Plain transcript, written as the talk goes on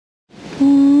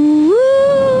Turned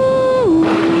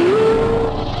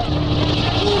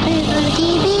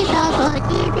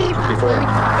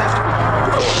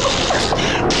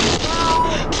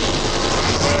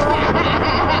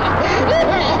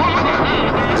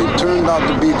out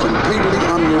to be completely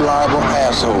unreliable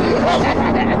assholes.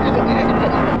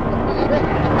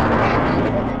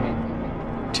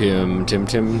 Tim.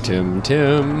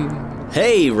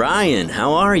 Hey, Ryan,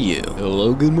 how are you?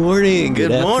 Hello, good morning.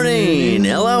 Good morning.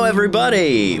 Hello,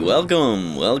 everybody.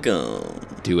 Welcome.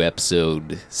 To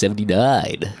episode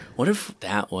 79. What if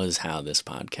that was how this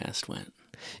podcast went?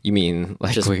 You mean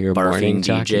like Just we're barfing morning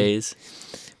jockey? DJs?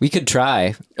 We could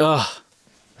try, Ugh,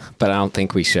 but I don't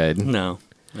think we should. no,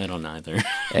 I don't either.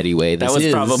 Anyway, That was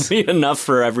probably enough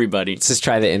for everybody. Let's just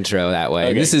try the intro that way.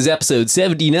 Okay. This is episode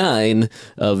 79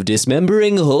 of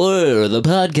Dismembering Horror, the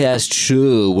podcast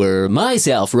show where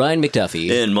myself, Ryan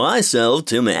McDuffie, And myself,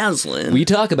 Tim Aslin. we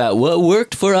talk about what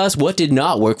worked for us, what did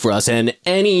not work for us, and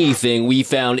anything we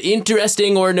found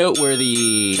interesting or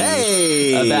noteworthy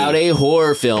Hey! about a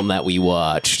horror film that we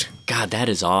watched. God, that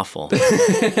is awful.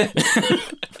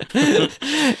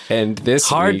 And this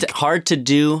hard week, to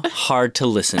do, hard to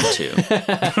listen to.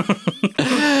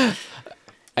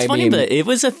 I Funny, mean, but it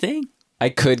was a thing. I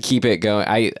could keep it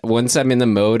going. Once I'm in the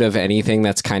mode of anything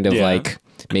that's kind of Yeah. like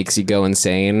makes you go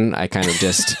insane, I kind of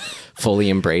just fully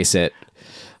embrace it.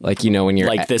 Like, you know, when you're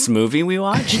Like this movie we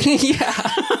watched? yeah.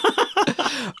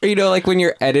 Or, you know, like when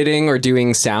you're editing or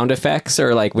doing sound effects,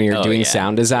 or like when you're doing yeah.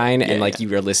 sound design and Yeah, like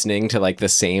you're listening to like the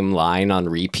same line on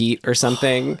repeat or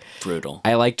something. Brutal.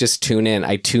 I like just tune in.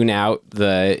 I tune out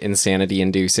the insanity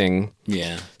inducing.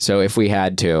 Yeah. So if we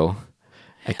had to,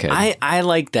 I could. I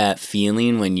like that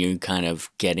feeling when you kind of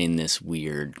get in this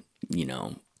weird, you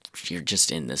know, you're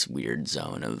just in this weird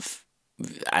zone of,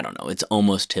 I don't know, it's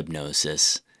almost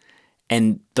hypnosis.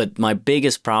 But my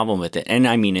biggest problem with it, and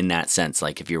I mean in that sense,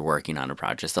 like if you're working on a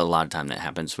project, a lot of time that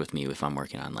happens with me if I'm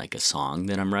working on like a song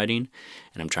that I'm writing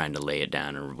and I'm trying to lay it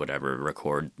down or whatever,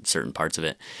 record certain parts of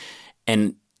it.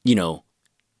 And, you know,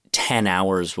 10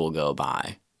 hours will go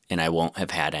by and I won't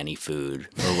have had any food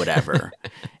or whatever.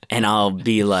 And I'll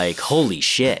be like, holy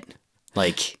shit.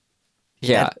 Like,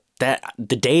 yeah. that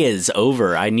the day is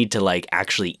over. I need to like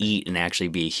actually eat and actually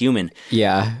be a human.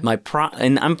 Yeah.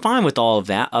 And I'm fine with all of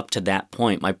that up to that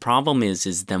point. My problem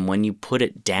is then when you put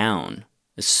it down,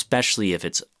 especially if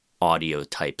it's audio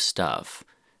type stuff,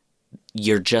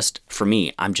 you're just, for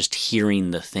me, I'm just hearing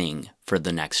the thing for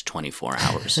the next 24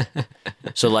 hours.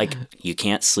 So like you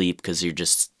can't sleep because you're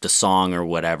just, the song or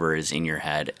whatever is in your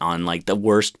head on like the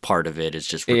worst part of it is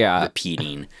just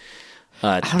repeating.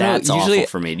 That's usually, awful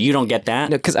for me. You don't get that?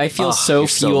 No, because I feel you're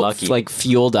so lucky.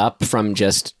 fueled up from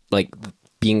just like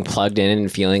being plugged in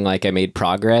and feeling like I made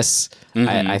progress.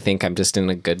 I think I'm just in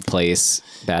a good place.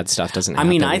 Bad stuff doesn't happen. I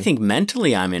mean, I think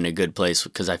mentally I'm in a good place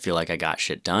because I feel like I got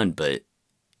shit done, but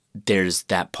there's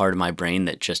that part of my brain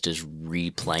that just is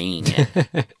replaying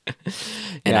it.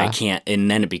 And I can't, and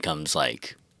then it becomes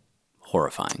like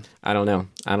horrifying. I don't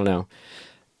know.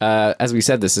 As we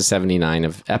said, this is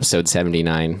episode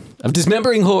 79 of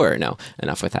Dismembering Horror. No,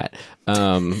 enough with that.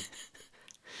 And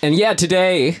yeah,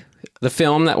 today, the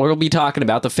film that we'll be talking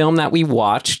about, the film that we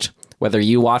watched, whether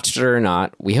you watched it or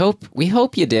not, we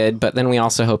hope you did, but then we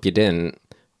also hope you didn't.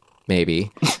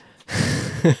 Maybe.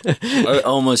 I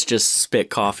almost just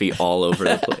spit coffee all over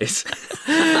the place.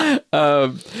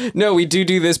 No, we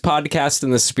do this podcast in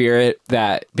the spirit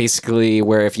that basically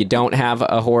where if you don't have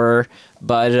a horror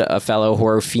bud, a fellow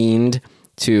horror fiend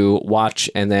to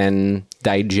watch and then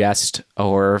digest a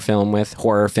horror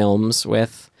films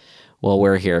with, well,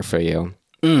 we're here for you.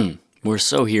 We're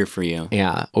so here for you.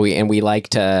 Yeah, we like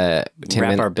to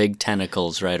wrap our big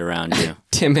tentacles right around you.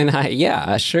 Tim and I,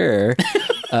 yeah, sure.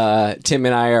 Tim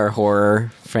and I are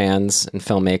horror fans and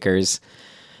filmmakers,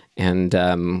 and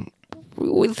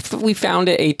we found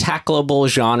it a tackleable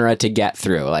genre to get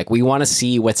through. Like, we want to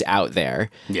see what's out there.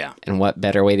 Yeah. And what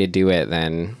better way to do it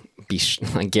than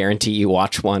I guarantee you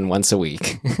watch one once a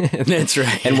week. That's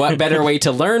right. And what better way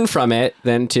to learn from it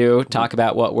than to talk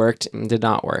about what worked and did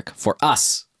not work for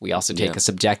us. We also take a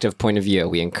subjective point of view.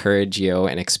 We encourage you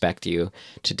and expect you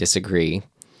to disagree.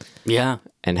 Yeah.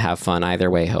 And have fun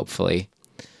either way, hopefully.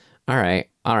 All right.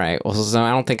 Well, so I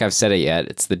don't think I've said it yet.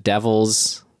 It's The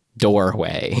Devil's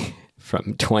Doorway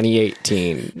from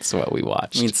 2018. That's what we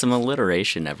watched. I mean, some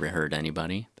alliteration never hurt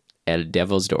anybody. The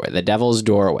Devil's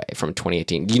Doorway from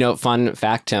 2018. You know, fun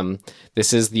fact, Tim,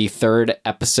 this is the third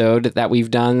episode that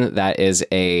we've done that is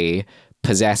a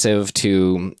possessive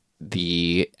to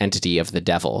the entity of the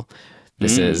devil.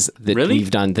 This is really?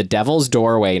 We've done The Devil's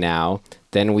Doorway now.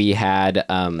 Then we had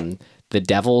The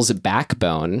Devil's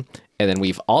Backbone. And then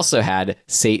we've also had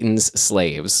Satan's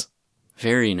Slaves.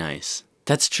 Very nice.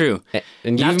 That's true.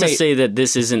 And Not you've to made- say that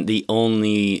this isn't the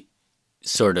only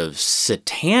sort of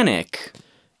satanic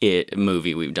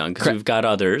movie we've done, because we've got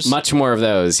others. much more of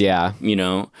those, yeah. You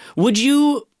know, would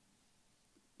you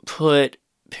put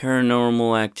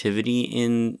Paranormal Activity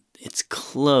in? It's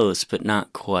close, but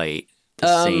not quite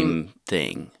the same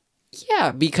thing.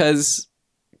 Yeah, because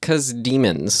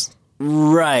demons.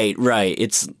 Right.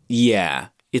 It's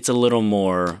a little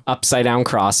more Upside down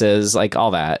crosses, like all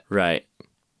that. right.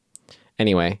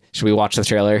 Anyway, should we watch the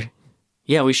trailer?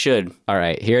 Yeah, we should. All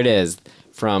right, here it is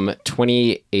from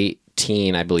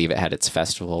 2018. I believe it had its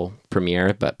festival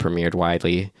premiere, but premiered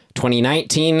widely.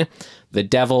 2019, The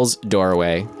Devil's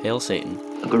Doorway. Hail Satan.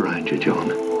 Look around you, John.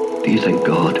 Do you think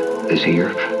God is here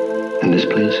in this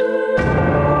place?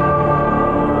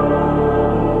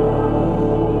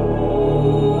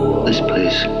 This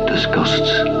place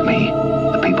disgusts me.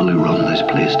 The people who run this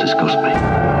place disgust me.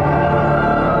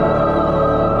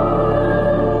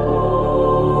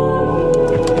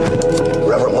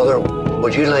 Reverend Mother,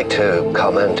 would you like to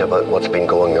comment about what's been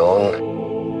going on?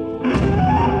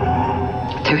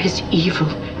 There is evil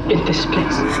in this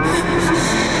place.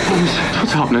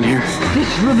 What's happening here?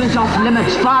 This room is off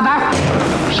limits, Father.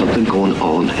 There's something going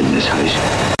on in this house.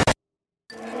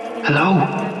 Hello?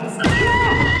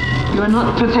 You're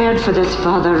not prepared for this,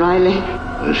 Father Riley.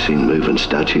 I've seen moving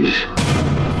statues.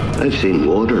 I've seen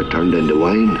water turned into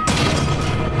wine.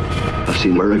 I've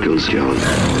seen miracles, John.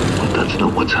 But that's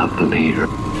not what's happening here.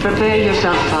 Prepare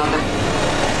yourself, Father.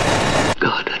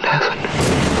 God in heaven.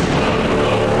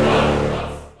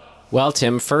 Well,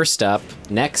 Tim,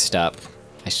 next up,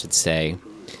 I should say,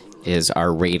 is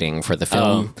our rating for the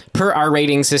film. Per our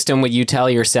rating system, would you tell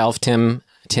yourself, Tim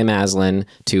Aslin,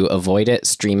 to avoid it,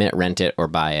 stream it, rent it, or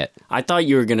buy it? I thought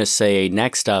you were going to say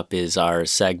next up is our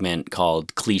segment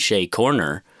called Cliche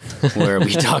Corner, where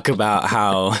we talk about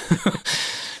how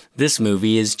this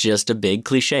movie is just a big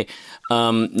cliche.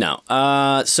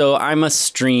 No. So I'm a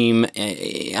stream.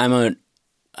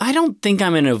 I don't think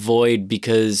I'm an avoid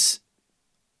because,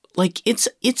 like, it's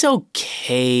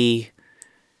okay.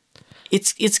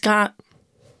 It's got,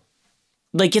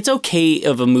 like, it's okay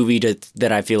of a movie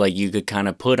that I feel like you could kind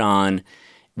of put on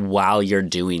while you're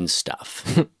doing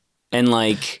stuff. And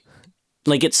like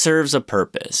it serves a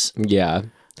purpose. Yeah.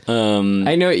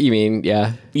 I know what you mean.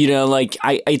 Yeah. You know, like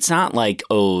it's not like,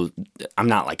 oh, I'm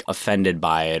not like offended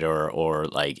by it or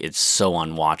like it's so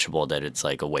unwatchable that it's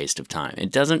like a waste of time.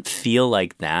 It doesn't feel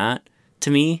like that to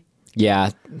me. Yeah.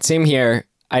 Same here.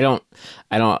 I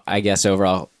guess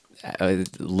overall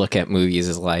look at movies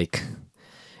as like,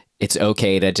 it's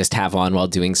okay to just have on while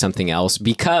doing something else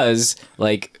because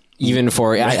like, even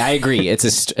for, I agree.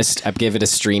 It's I give it a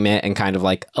stream it and kind of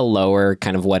like a lower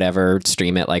kind of whatever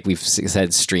stream it. Like we've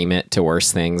said, stream it to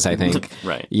worse things, I think.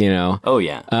 Right. You know? Oh,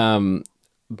 yeah.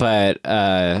 But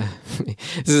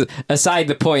this is aside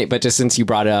the point, but just since you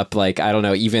brought it up, like, I don't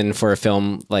know, even for a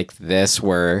film like this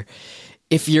where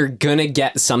if you're gonna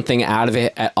get something out of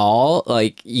it at all,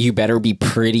 like you better be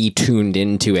pretty tuned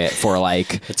into it for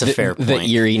like It's a fair the point.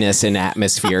 eeriness and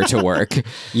atmosphere to work.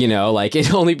 You know, like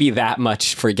it'd only be that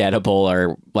much forgettable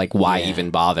or like why even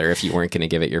bother if you weren't gonna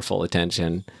give it your full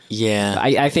attention. Yeah.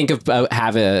 I think of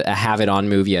have it on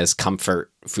movie as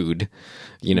comfort food.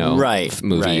 You know, Right.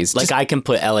 movies. Like Just- I can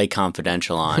put LA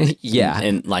Confidential on. Yeah.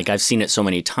 And like I've seen it so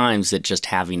many times that just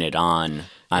having it on,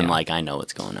 I'm like, I know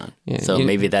what's going on. Yeah, So you-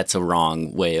 maybe that's a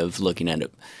wrong way of looking at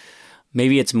it.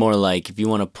 Maybe it's more like if you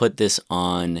want to put this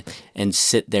on and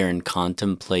sit there and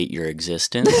contemplate your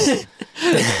existence.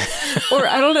 or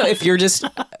I don't know if you're just,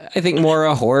 I think more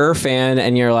a horror fan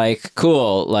and you're like,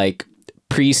 cool, like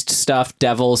priest stuff,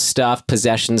 devil stuff,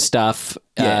 possession stuff,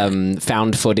 Yeah.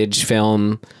 found footage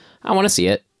film. I want to see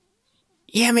it.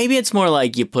 Yeah, maybe it's more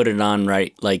like you put it on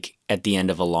right like at the end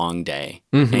of a long day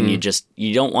and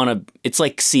you don't want to, it's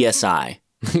like CSI.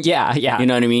 Yeah. You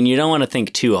know what I mean? You don't want to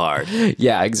think too hard.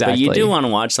 Yeah, exactly. But you do want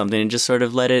to watch something and just sort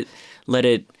of let it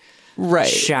right.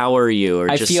 shower you or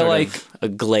I just feel sort like of a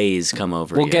glaze come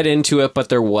over We'll you. get into it, but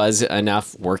there was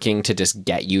enough working to just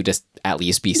get you to at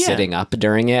least be sitting up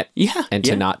during it. Yeah, And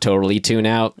to yeah. not totally tune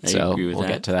out. So agree with we'll that.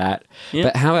 get to that. Yeah.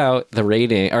 But how about the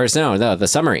rating? Or no, the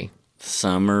summary.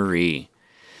 Summary.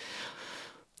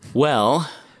 Well,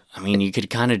 I mean, you could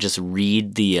kind of just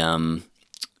read the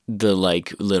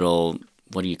like little,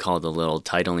 what do you call the little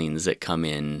titlings that come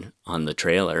in on the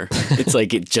trailer? It's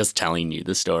like it's just telling you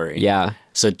the story. Yeah.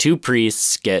 So two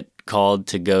priests get called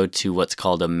to go to what's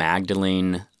called a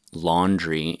Magdalene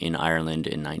laundry in Ireland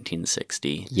in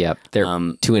 1960. Yep. They're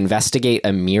to investigate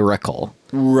a miracle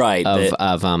Right.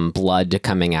 of blood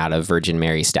coming out of Virgin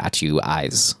Mary statue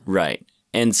eyes. Right.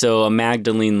 And so a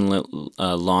Magdalene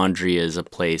laundry is a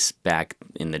place back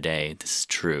in the day. This is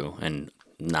true and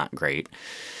not great.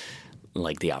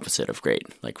 Like the opposite of great,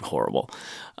 like horrible.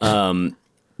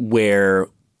 Where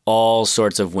all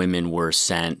sorts of women were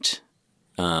sent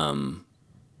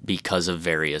because of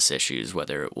various issues,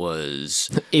 whether it was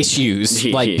Issues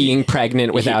like being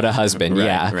pregnant without a husband. right,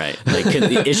 Yeah. right, like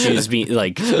the issues being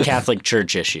like Catholic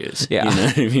Church issues. Yeah. You know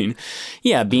what I mean?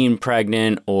 Yeah, being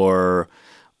pregnant or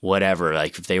whatever,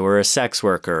 like if they were a sex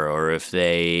worker or if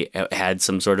they had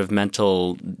some sort of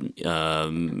mental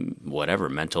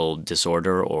mental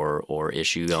disorder or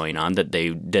issue going on that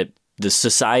the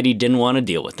society didn't want to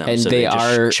deal with them, And so they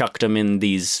just chucked them in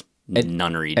these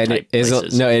nunnery type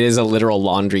places. It is a literal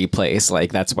laundry place.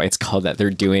 Like that's why it's called that. They're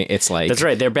doing it's like That's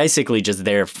right. They're basically just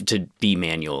there to be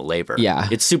manual labor. Yeah.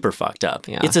 It's super fucked up.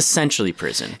 Yeah. It's essentially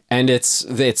prison. And it's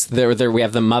there. We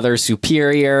have the Mother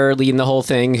Superior leading the whole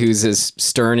thing, who's this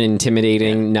stern,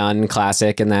 intimidating nun,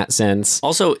 classic in that sense.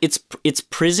 Also, it's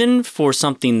prison for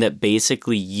something that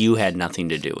basically you had nothing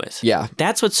to do with. Yeah.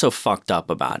 That's what's so fucked up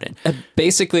about it.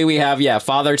 Basically, we have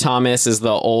Father Thomas is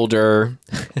the older.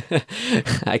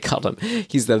 I called him.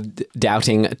 He's the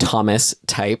doubting Thomas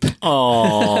type.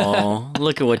 Oh,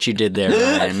 look at what you did there,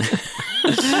 Ryan.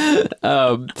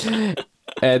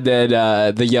 And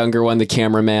then the younger one, the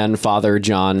cameraman, Father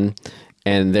John,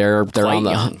 and they're on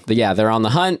they're on the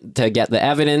hunt to get the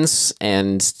evidence,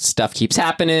 and stuff keeps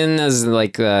happening as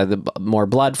like the more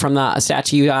blood from the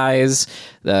statue eyes,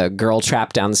 the girl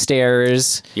trapped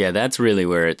downstairs, Yeah, that's really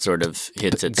where it sort of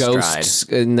hits its ghosts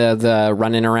stride. in the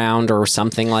running around or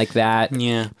something like that.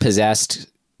 Yeah. Possessed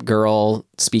girl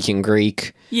speaking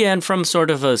Greek. Yeah, and from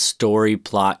sort of a story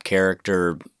plot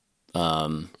character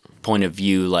point of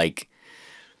view, like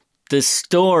the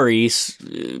story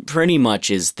pretty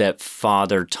much is that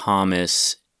Father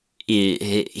Thomas,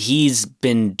 he's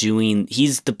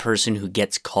the person who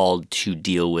gets called to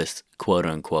deal with quote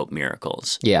unquote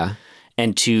miracles Yeah.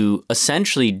 and to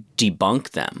essentially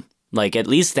debunk them. Like, at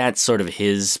least that's sort of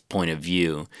his point of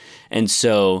view. And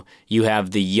so you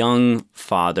have the young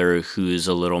father who's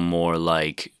a little more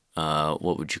like,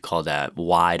 what would you call that?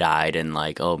 Wide-eyed and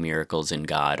like, oh, miracles in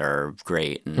God are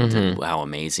great and how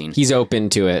amazing. He's open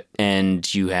to it.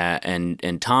 And you have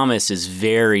and Thomas is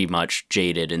very much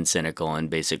jaded and cynical and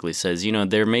basically says,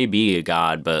 there may be a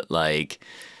God, but like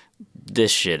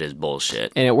this shit is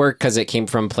bullshit. And it worked because it came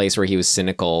from a place where he was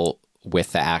cynical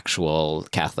with the actual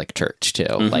Catholic Church too.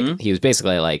 Like he was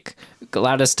basically like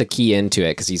allowed us to key into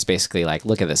it because he's basically like,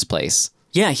 look at this place.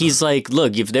 Yeah, he's like,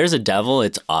 look, if there's a devil,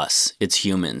 it's us. It's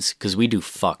humans because we do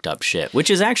fucked up shit, which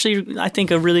is actually, I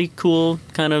think, a really cool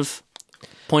kind of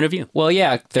point of view. Well,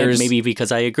 yeah, And maybe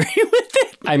because I agree with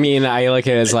it. I mean, I look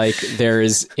at it as like there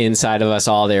is inside of us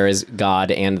all, there is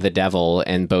God and the devil,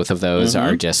 and both of those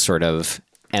are just sort of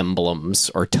emblems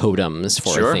or totems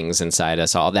for things inside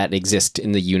us all that exist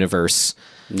in the universe.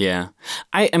 Yeah.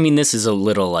 I mean, this is a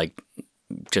little like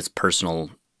just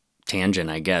personal tangent,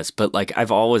 I guess, but like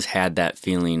I've always had that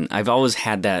feeling. I've always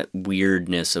had that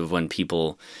weirdness of when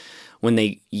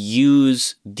they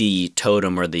use the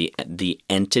totem or the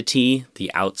entity,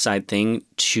 the outside thing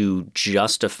to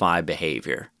justify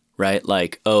behavior, right?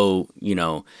 Like, oh,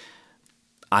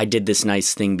 I did this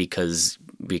nice thing because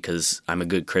I'm a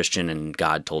good Christian and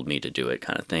God told me to do it,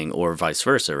 kind of thing, or vice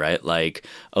versa, right? Like,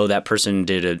 oh, that person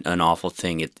did an awful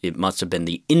thing. It must have been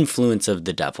the influence of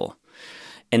the devil.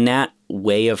 And that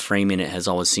way of framing it has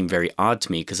always seemed very odd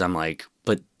to me because I'm like,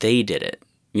 but they did it.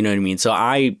 You know what I mean? So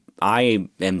I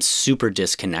am super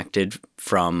disconnected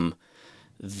from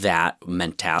that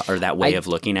that way of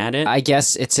looking at it. I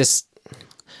guess it's just,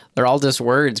 they're all just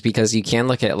words because you can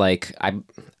look at like,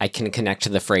 I can connect to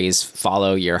the phrase,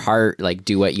 follow your heart, like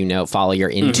do what you know, follow your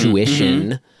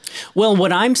intuition. Well,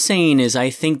 what I'm saying is I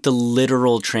think the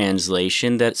literal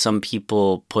translation that some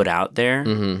people put out there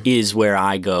is where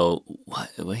I go,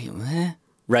 what? Wait, what?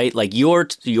 Right? Like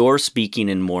you're speaking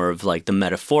in more of like the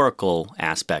metaphorical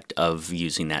aspect of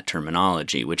using that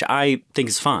terminology, which I think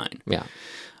is fine. Yeah.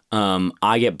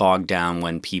 I get bogged down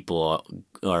when people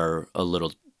are a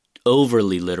little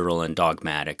overly literal and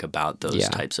dogmatic about those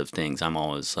types of things. I'm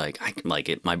always like, I like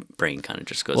it. My brain kind of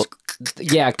just goes. Well,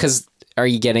 yeah, because are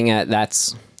you getting at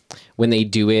that's when they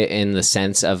do it in the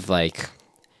sense of like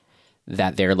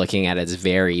that they're looking at it as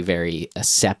very, very a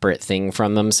separate thing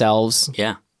from themselves.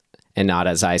 Yeah. And not,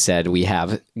 as I said, we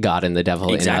have God and the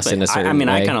devil in us in a certain way.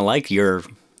 I kind of like your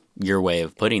your way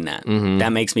of putting that.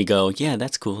 That makes me go, yeah,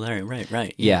 that's cool. All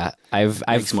right. Yeah, I've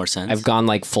Makes more sense. I've gone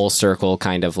like full circle,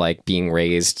 kind of like being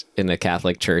raised in the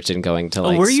Catholic Church and going to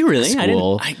like were you really?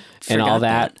 school I and all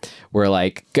forgot that. Where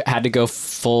like had to go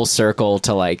full circle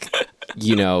to like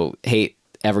hate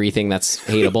everything that's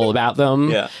hateable about them.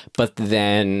 Yeah. But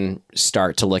then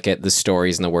start to look at the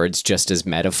stories and the words just as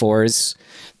metaphors.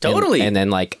 Totally. And then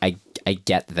like I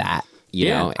get that. You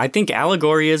know. I think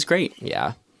allegory is great.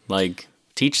 Yeah. Like,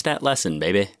 teach that lesson,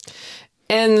 baby.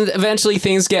 And eventually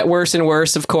things get worse and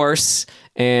worse, of course,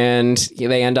 and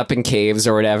they end up in caves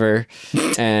or whatever.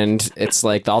 And it's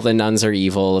like all the nuns are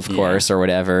evil, of course, or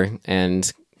whatever.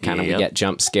 And kind of we get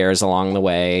jump scares along the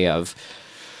way of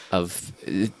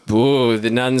ooh, the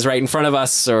nun's right in front of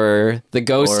us, or the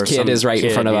ghost kid is right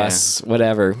in front of us,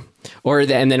 whatever.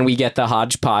 And then we get the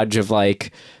hodgepodge of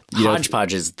like...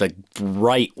 Hodgepodge is the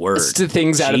right word. It's the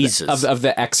things out of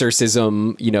the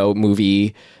exorcism,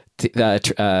 movie...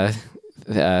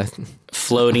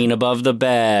 floating above the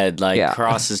bed, like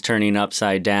crosses turning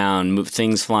upside down,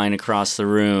 things flying across the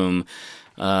room,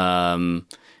 the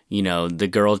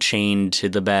girl chained to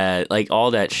the bed, like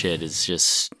all that shit is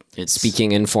just it's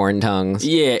speaking in foreign tongues.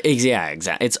 Yeah,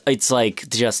 exactly. It's like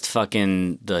just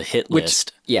fucking the hit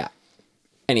list. Yeah.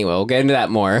 Anyway, we'll get into that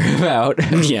more about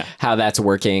how that's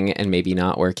working and maybe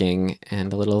not working,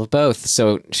 and a little of both.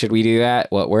 So should we do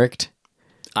that? What worked?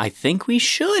 I think we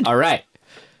should. All right.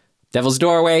 Devil's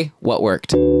Doorway, what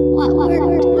worked? What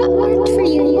worked for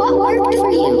you? What worked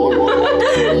for you?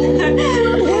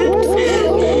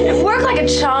 It worked like a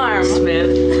charm,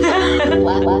 Smith.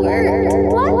 What worked?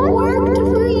 What worked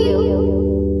for you?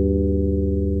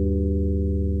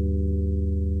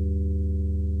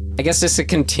 I guess just to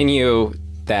continue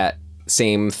that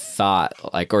same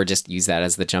thought, like, or just use that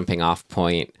as the jumping off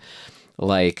point,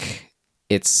 like,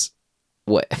 it's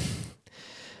what...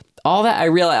 all that I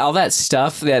realize, all that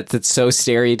stuff that's so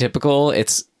stereotypical,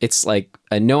 it's like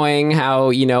annoying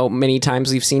how, many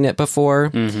times we've seen it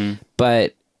before. Mm-hmm.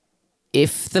 But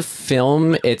if the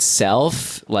film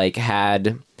itself like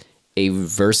had a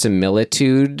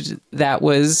verisimilitude that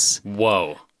was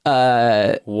wow.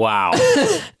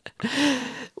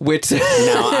 Which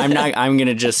now I'm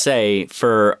gonna just say,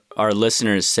 for our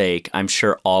listeners' sake, I'm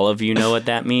sure all of you know what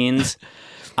that means.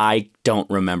 I don't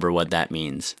remember what that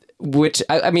means. Which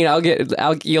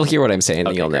you'll hear what I'm saying,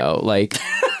 and you'll know. Like,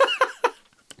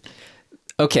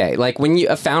 okay, like when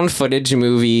a found footage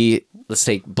movie, let's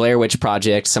take Blair Witch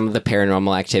Project, some of the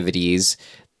Paranormal Activities,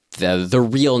 the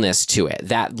realness to it,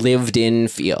 that lived in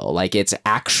feel, like it's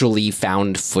actually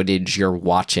found footage you're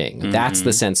watching. Mm-hmm. That's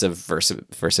the sense of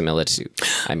verisimilitude.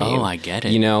 I mean, I get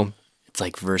it. It's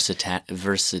like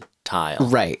versatile.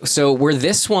 Right. So where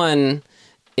this one,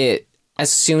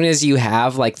 as soon as you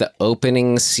have like the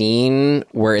opening scene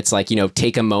where it's like,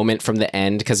 take a moment from the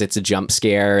end because it's a jump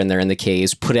scare and they're in the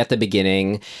caves, put it at the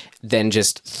beginning, then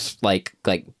just like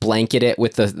blanket it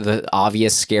with the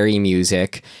obvious scary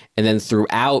music. And then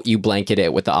throughout you blanket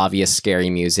it with the obvious scary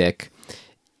music.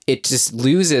 It just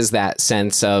loses that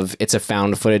sense of it's a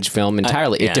found footage film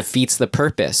entirely. It defeats the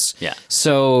purpose. Yeah.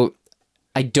 So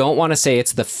I don't want to say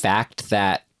it's the fact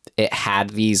that it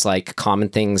had these like common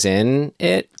things in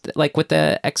it, like with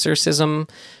the exorcism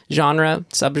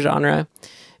subgenre,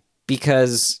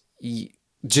 because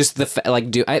just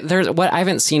I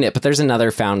haven't seen it, but there's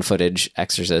another found footage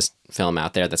exorcist film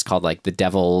out there that's called like The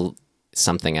Devil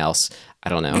something else. I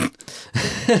don't know.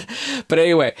 But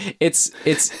anyway, it's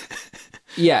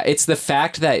the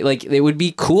fact that like it would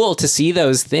be cool to see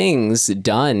those things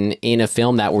done in a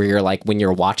film that where you're like, when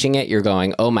you're watching it, you're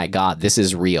going, oh my God, this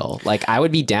is real. Like I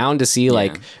would be down to see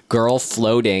like girl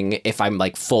floating if I'm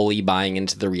like fully buying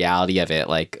into the reality of it,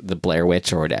 like the Blair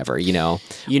Witch or whatever, or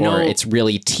it's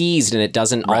really teased and it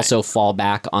doesn't also fall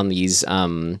back on these,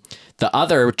 the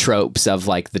other tropes of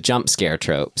like the jump scare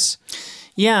tropes.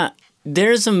 Yeah.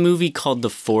 There's a movie called The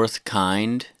Fourth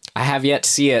Kind. I have yet to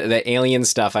see it. The alien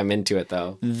stuff, I'm into it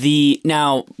though.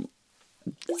 Now,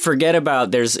 forget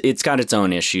about it's got its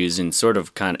own issues and sort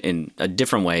of kind of in a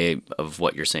different way of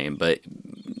what you're saying, but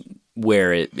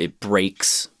where it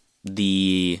breaks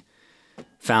the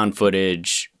found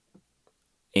footage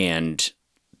and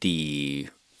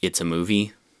it's a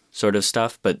movie sort of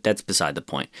stuff, but that's beside the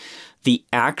point. The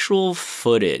actual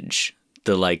footage,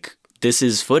 this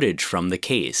is footage from the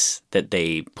case that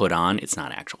they put on. It's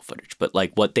not actual footage, but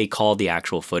like what they call the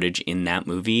actual footage in that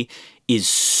movie is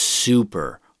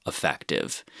super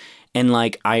effective. And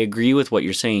like, I agree with what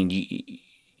you're saying.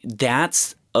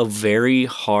 That's a very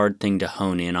hard thing to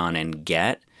hone in on and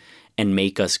get and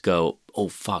make us go, oh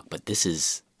fuck, but this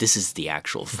is this is the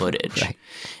actual footage. Right.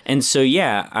 And so,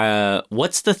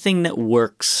 what's the thing that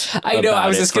works? I know. I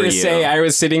was just going to say, I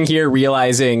was sitting here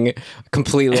realizing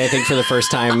completely, I think for the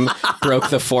first time, broke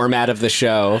the format of the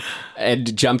show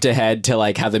and jumped ahead to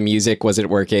like how the music wasn't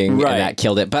working Right. and that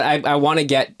killed it. But I want to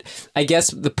get, I guess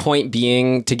the point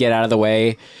being to get out of the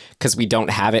way, because we don't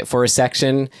have it for a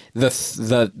section,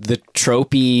 the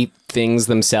tropey things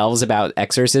themselves about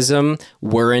exorcism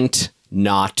weren't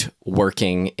not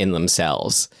working in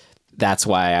themselves. That's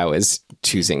why I was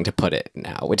choosing to put it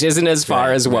now, which isn't as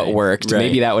far as what worked. right.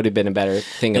 Maybe that would have been a better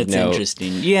thing of That's note.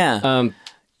 interesting. Yeah.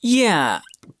 Yeah.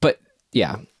 But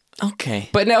yeah. Okay.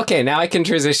 But no, okay, now I can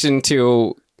transition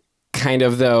to kind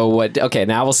of though what. Okay,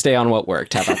 now we'll stay on what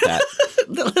worked. How about that?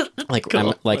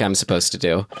 like I'm supposed to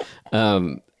do.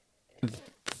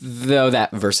 Though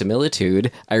that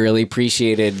verisimilitude, I really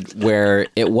appreciated where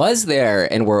it was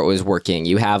there and where it was working.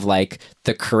 You have like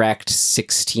the correct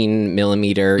 16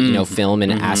 millimeter, film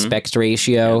and aspect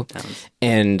ratio.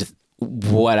 And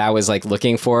what I was like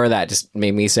looking for that just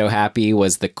made me so happy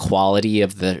was the quality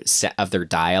of their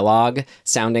dialogue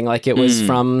sounding like it was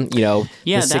from, the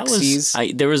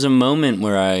 60s. There was a moment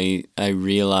where I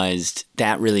realized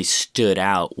that really stood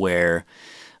out where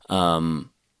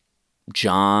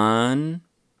Jonathan?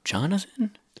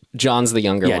 John's the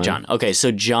younger one. Yeah, John. Okay,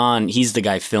 so John, he's the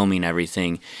guy filming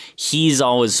everything. He's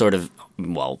always sort of,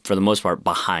 well, for the most part,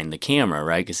 behind the camera,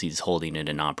 right? Because he's holding it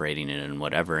and operating it and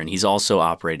whatever. And he's also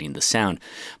operating the sound.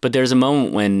 But there's a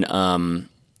moment when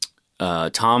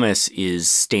Thomas is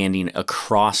standing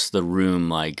across the room,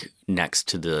 like next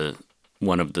to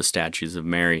one of the statues of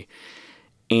Mary.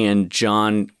 And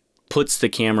John puts the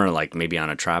camera like maybe on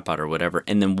a tripod or whatever,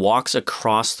 and then walks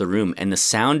across the room, and the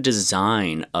sound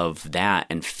design of that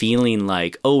and feeling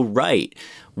like, oh, right,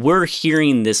 we're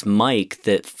hearing this mic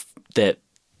that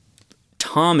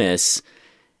Thomas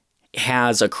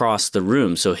has across the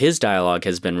room. So his dialogue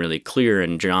has been really clear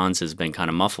and John's has been kind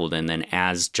of muffled. And then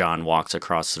as John walks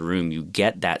across the room, you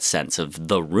get that sense of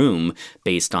the room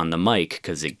based on the mic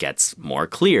because it gets more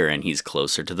clear and he's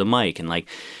closer to the mic. And like,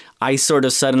 I sort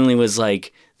of suddenly was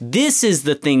like, this is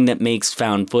the thing that makes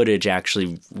found footage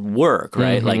actually work,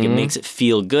 right? Mm-hmm. Like it makes it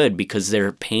feel good because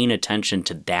they're paying attention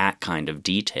to that kind of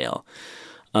detail.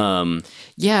 And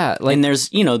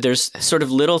there's sort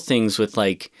of little things with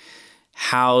like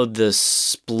how the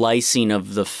splicing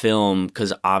of the film,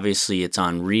 because obviously it's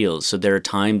on reels. So there are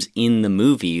times in the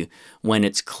movie when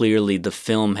it's clearly the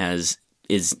film is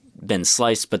been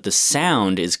sliced, but the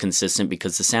sound is consistent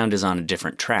because the sound is on a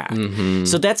different track. Mm-hmm.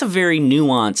 So that's a very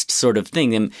nuanced sort of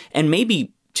thing. And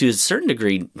maybe to a certain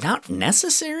degree, not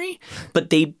necessary, but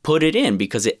they put it in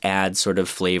because it adds sort of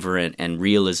flavor and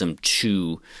realism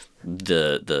to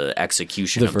the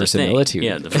execution of the thing.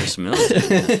 Yeah, the verisimilitude.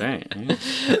 That's right. Yeah.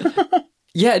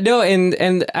 Yeah, no,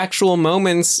 and actual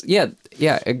moments, yeah,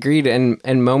 agreed.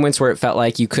 And moments where it felt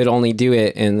like you could only do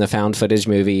it in the found footage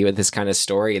movie with this kind of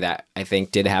story that I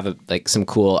think did have some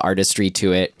cool artistry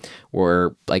to it,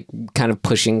 or like kind of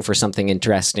pushing for something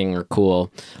interesting or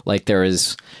cool. Like there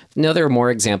were more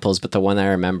examples, but the one I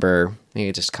remember,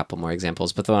 maybe just a couple more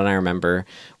examples, but the one I remember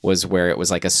was where it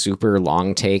was like a super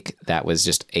long take that was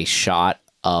just a shot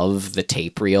of the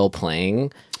tape reel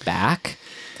playing back.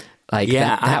 Like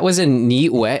that was a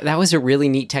neat way. That was a really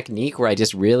neat technique where I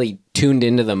just really tuned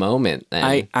into the moment.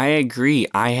 Then. I agree.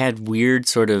 I had weird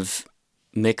sort of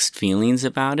mixed feelings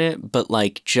about it, but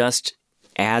like just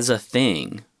as a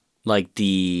thing, like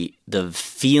the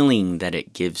feeling that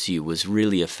it gives you was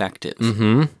really effective.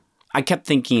 Mm-hmm. I kept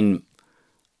thinking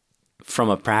from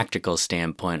a practical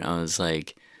standpoint, I was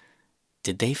like,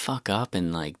 did they fuck up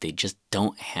and like they just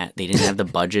they didn't have the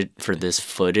budget for this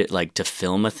footage, like to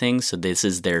film a thing, so this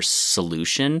is their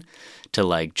solution to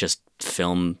like just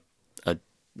film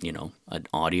an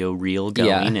audio reel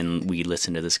going and we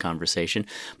listen to this conversation.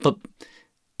 But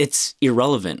it's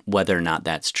irrelevant whether or not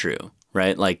that's true,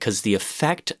 right? Like, because the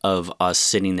effect of us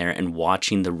sitting there and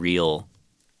watching the reel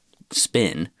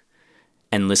spin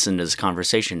and listen to this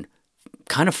conversation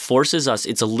kind of forces us,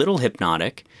 it's a little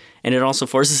hypnotic, and it also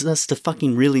forces us to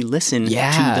fucking really listen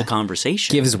to the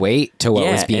conversation. Gives weight to what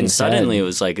was being said. And suddenly it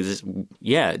was like,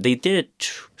 they did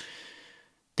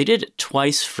it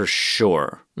twice for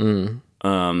sure. Mm.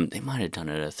 They might have done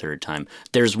it a third time.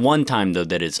 There's one time, though,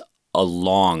 that is a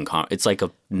long, it's like a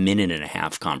minute and a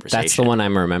half conversation. That's the one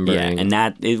I'm remembering. Yeah, and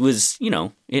that, it was,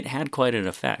 it had quite an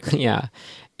effect. Yeah.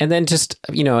 And then just,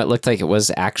 it looked like it was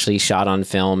actually shot on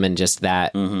film, and just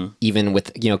that even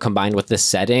with, combined with the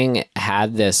setting,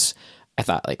 had this, I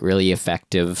thought, like really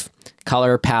effective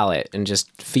color palette and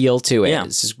just feel to it. Yeah.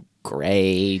 It's just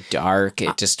gray, dark.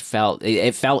 It just felt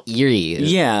eerie.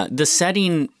 Yeah. The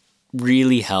setting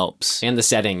really helps. And the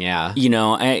setting, yeah. You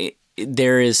know,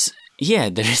 there's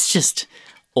just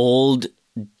old,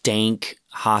 dank,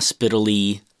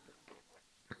 hospital-y,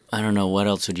 I don't know, what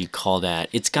else would you call that?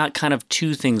 It's got kind of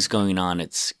two things going on.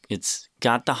 It's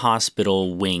got the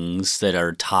hospital wings that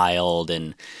are tiled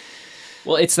and...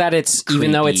 Well, it's that it's, creepy.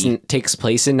 even though it takes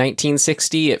place in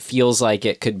 1960, it feels like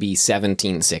it could be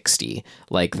 1760.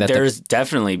 Like that there's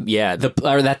definitely,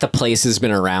 or that the place has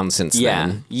been around since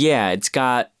then. Yeah, it's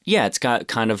got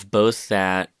kind of both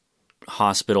that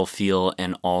hospital feel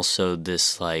and also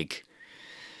this, like,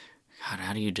 God,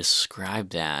 how do you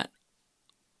describe that?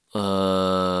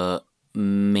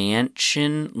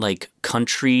 Mansion, like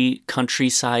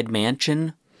countryside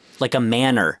mansion, like a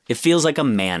manor. It feels like a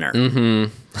manor.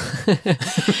 Mm-hmm.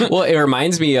 Well, it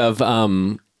reminds me of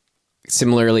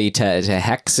similarly to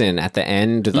Hexen at the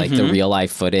end, like the real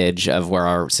life footage of where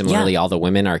all the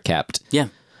women are kept. Yeah,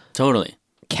 totally.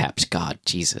 Kept, God,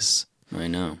 Jesus. I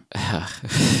know.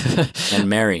 And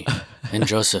Mary and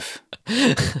Joseph.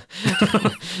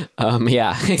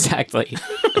 Yeah, exactly.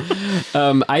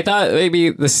 I thought maybe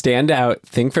the standout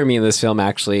thing for me in this film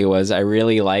actually was I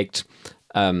really liked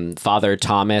Father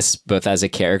Thomas, both as a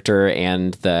character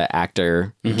and the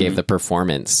actor who gave the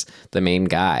performance, the main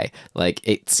guy. Like,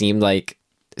 it seemed like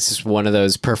this is one of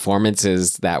those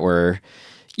performances that were,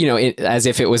 you know, as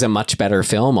if it was a much better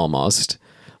film almost.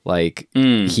 Like,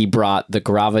 he brought the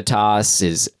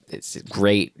gravitas, it's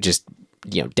great, just,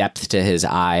 you know, depth to his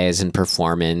eyes and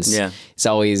performance. Yeah.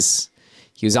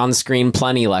 He was on screen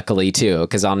plenty, luckily, too,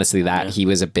 because honestly, he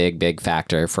was a big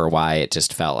factor for why it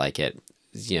just felt like it,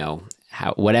 you know,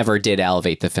 whatever did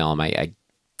elevate the film. I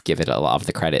give it a lot of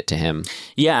the credit to him.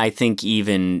 Yeah, I think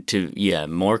even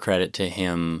more credit to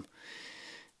him.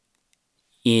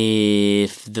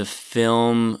 If the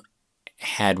film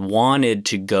had wanted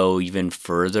to go even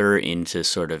further into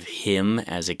sort of him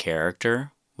as a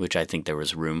character, which I think there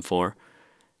was room for,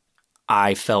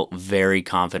 I felt very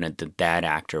confident that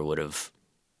actor would have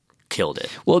killed it.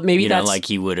 Well, maybe that's... like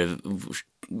he would have,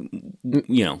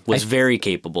 you know, was very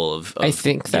capable of I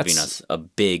think giving us a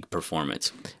big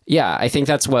performance. Yeah, I think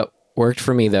that's what worked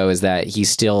for me, though, is that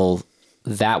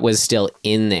that was still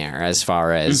in there as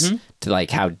far as to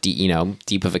like how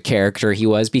deep of a character he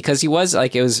was, because he was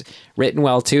like, it was written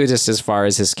well too, just as far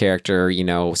as his character, you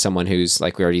know, someone who's,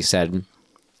 like we already said,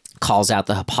 calls out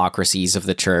the hypocrisies of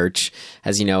the church,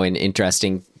 has, you know, an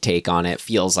interesting take on it,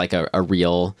 feels like a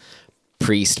real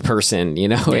priest person, you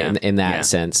know, in that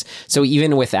sense. So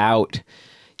even without,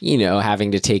 you know,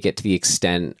 having to take it to the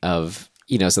extent of,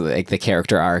 you know, so like the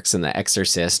character arcs and The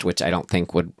Exorcist, which I don't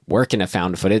think would work in a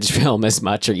found footage film as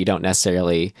much, or you don't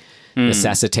necessarily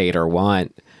necessitate or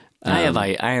want. I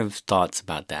have thoughts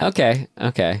about that.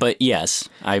 Okay. But yes,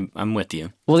 I'm with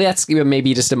you. Well, that's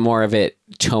maybe just more of it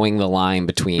towing the line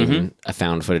between a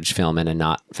found footage film and a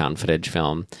not found footage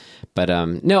film. But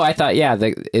no, I thought,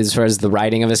 as far as the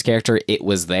writing of his character, it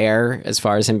was there as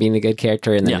far as him being a good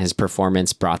character, and then his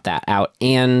performance brought that out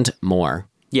and more.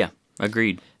 Yeah,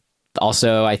 agreed.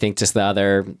 Also, I think just the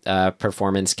other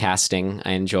performance casting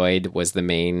I enjoyed was the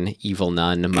main evil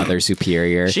nun, Mother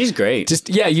Superior. She's great.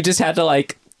 You just had to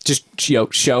like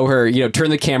show her, turn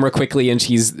the camera quickly, and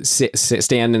she's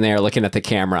standing there looking at the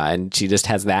camera, and she just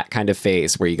has that kind of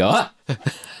face where you go, ah.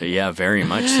 Yeah, very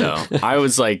much so. I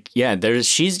was like,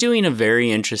 she's doing a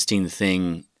very interesting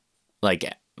thing,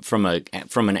 like from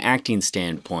an acting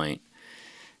standpoint.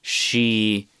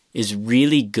 She is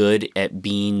really good at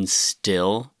being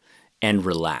still and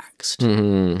relaxed.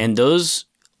 And those,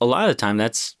 a lot of the time,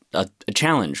 that's a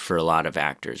challenge for a lot of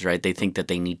actors, right? They think that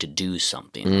they need to do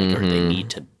something, or they need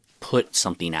to put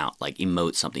something out, like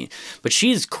emote something. But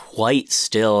she's quite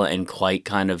still and quite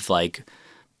kind of like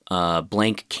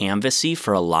blank canvasy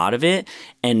for a lot of it.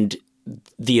 And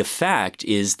the effect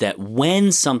is that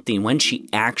when she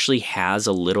actually has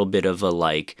a little bit of a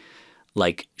like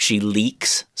she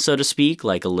leaks, so to speak,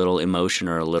 like a little emotion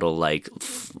or a little like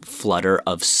flutter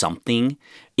of something,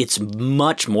 it's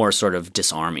much more sort of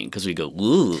disarming, because we go,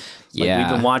 ooh. Like, we've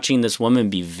been watching this woman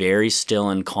be very still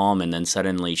and calm, and then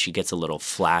suddenly she gets a little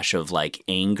flash of like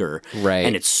anger. Right.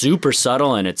 And it's super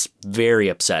subtle and it's very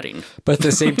upsetting. But at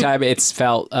the same time, it's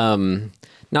felt not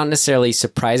necessarily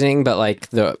surprising, but like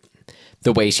the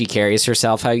way she carries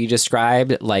herself, how you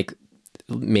described, like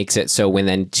makes it so when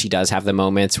then she does have the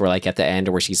moments where like at the end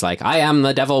where she's like, I am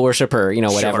the devil worshiper,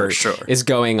 whatever is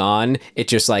going on, it's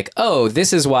just like, oh,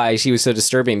 this is why she was so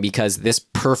disturbing, because this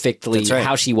perfectly,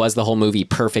 how she was the whole movie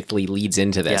perfectly leads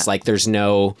into this. Like there's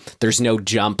no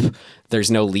jump there's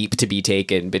no leap to be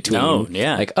taken between. No,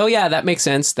 yeah. Like, oh yeah, that makes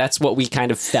sense. That's what we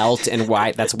kind of felt, and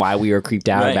that's why we were creeped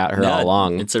out about her all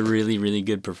along. It's a really, really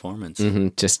good performance.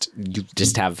 You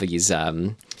just have these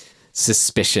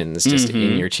suspicions just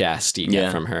in your chest you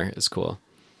get from her. It's cool.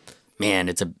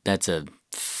 Man, that's a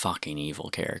fucking evil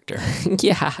character.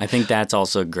 Yeah. I think that's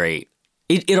also great.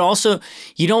 It also,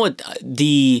 you know what,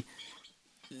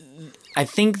 I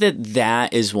think that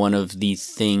is one of the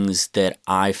things that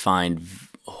I find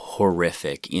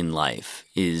horrific in life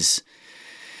is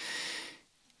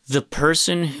the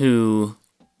person who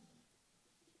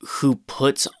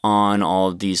puts on all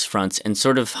of these fronts and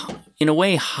sort of, in a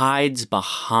way, hides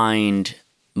behind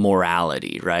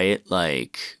morality, right?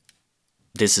 Like,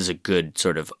 this is a good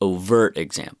sort of overt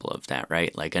example of that,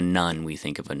 right? Like a nun, we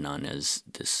think of a nun as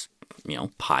this,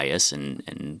 pious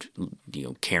and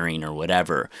caring or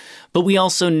whatever. But we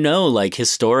also know, like,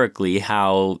 historically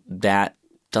how that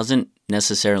doesn't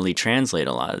necessarily translate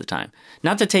a lot of the time.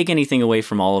 Not to take anything away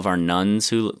from all of our nuns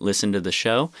who listen to the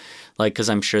show, like, because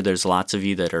I'm sure there's lots of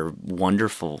you that are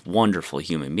wonderful, wonderful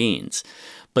human beings.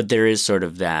 But there is sort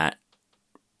of that,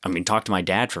 talk to my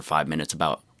dad for 5 minutes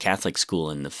about Catholic school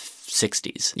in the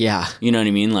 60s. Yeah. You know what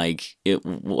I mean? Like, it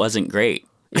wasn't great.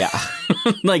 Yeah.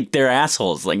 Like, they're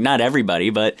assholes. Like, not everybody,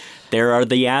 but there are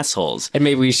the assholes. And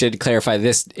maybe we should clarify,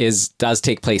 this does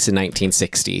take place in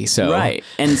 1960. So Right.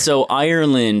 And so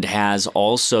Ireland has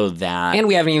also that. And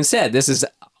we haven't even said, this is,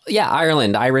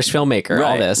 Ireland, Irish filmmaker,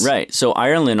 right, all this. Right. So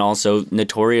Ireland also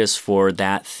notorious for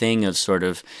that thing of sort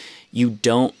of, you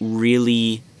don't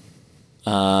really,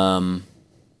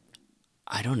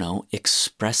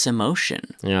 express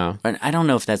emotion. Yeah. I don't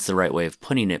know if that's the right way of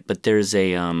putting it, but there's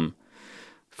a,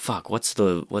 what's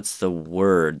the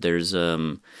word? There's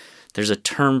a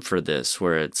term for this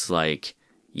where it's like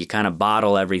you kind of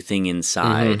bottle everything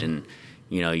inside and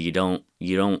you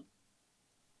don't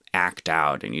act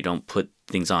out and you don't put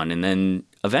things on, and then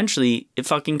eventually it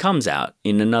fucking comes out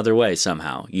in another way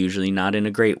somehow, usually not in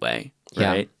a great way,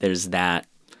 right? Yeah. There's that.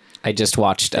 I just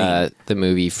watched the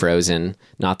movie Frozen,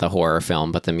 not the horror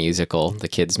film, but the musical, the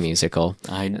kids musical.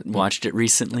 I watched it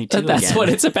recently too. That's again. what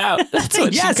it's about. That's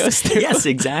what yes, she goes through. Yes,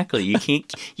 exactly. You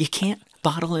can't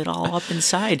bottle it all up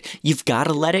inside. You've got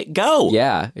to let it go.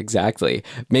 Yeah, exactly.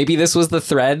 Maybe this was the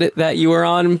thread that you were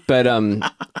on, but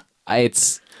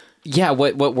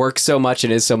what works so much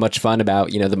and is so much fun about,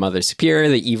 the Mother Superior,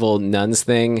 the evil nuns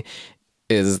thing,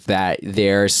 is that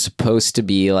they're supposed to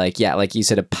be like you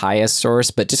said, a pious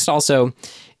source, but just also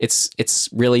it's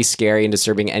really scary and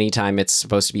disturbing anytime it's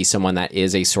supposed to be someone that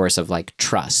is a source of like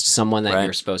trust, someone that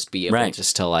you're supposed to be able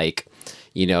just to like,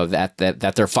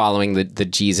 that they're following the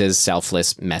Jesus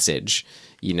selfless message,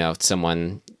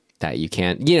 someone that you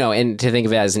can't, and to think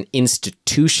of it as an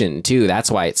institution too.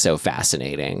 That's why it's so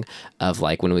fascinating of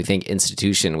like, when we think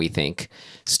institution, we think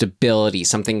stability,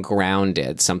 something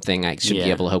grounded, something I should be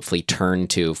able to hopefully turn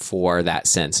to for that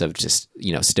sense of just,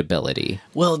 stability.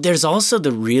 Well, there's also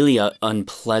the really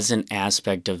unpleasant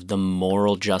aspect of the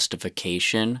moral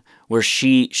justification where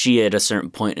she at a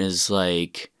certain point is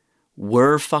like,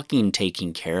 we're fucking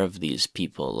taking care of these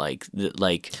people,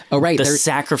 the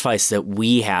sacrifice that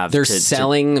we have. They're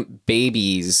selling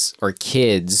babies or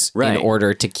kids in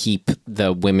order to keep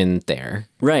the women there.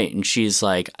 Right, and she's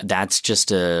like, that's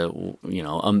just a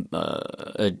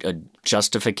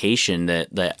justification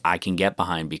that I can get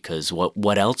behind, because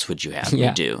what else would you have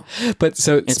me do? But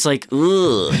so it's like,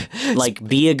 ugh, like,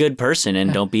 be a good person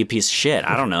and don't be a piece of shit.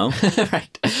 I don't know.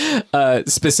 Right.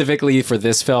 Specifically for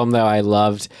this film, though, I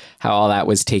loved how all that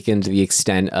was taken to the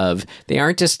extent of they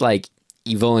aren't just like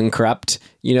evil and corrupt,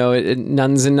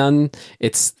 nuns and nun.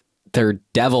 They're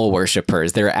devil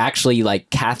worshippers. They're actually like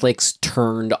Catholics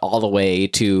turned all the way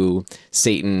to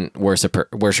Satan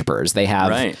worshippers. They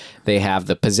have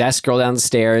the possessed girl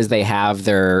downstairs. They have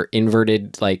their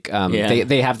inverted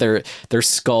they have their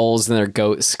skulls and their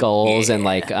goat skulls and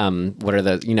like what are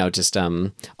the altars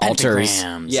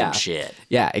Pentagrams and shit.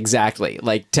 Yeah, exactly.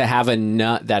 Like to have a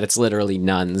nun that it's literally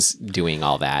nuns doing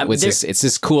all that. It's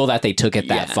just cool that they took it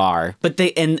that far. But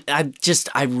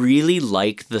I really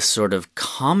like the sort of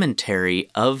commentary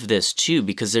of this too,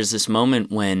 because there's this moment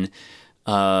when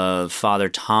Father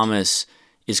Thomas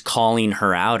is calling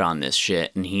her out on this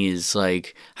shit, and he's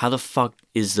like, how the fuck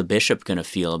is the bishop gonna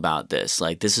feel about this?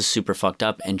 Like, this is super fucked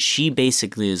up. And she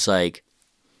basically is like,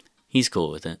 he's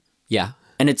cool with it. Yeah.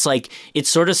 And it's like, it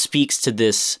sort of speaks to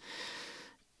this,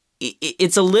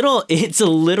 it's a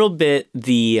little bit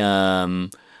the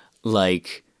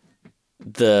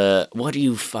what do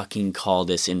you fucking call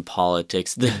this in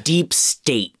politics? The deep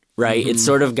state. Right. Mm-hmm. It's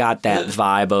sort of got that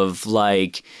vibe of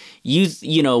like,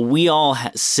 you know, we all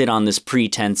sit on this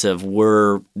pretense of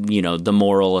we're, you know, the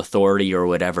moral authority or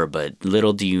whatever, but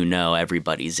little do you know,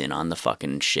 everybody's in on the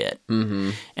fucking shit.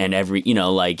 Mm-hmm. And you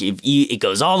know, like it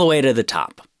goes all the way to the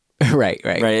top.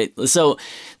 Right. So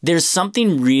there's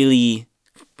something really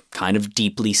kind of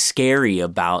deeply scary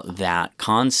about that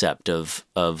concept of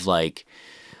like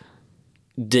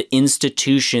the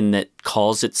institution that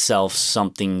calls itself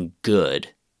something good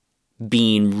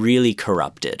being really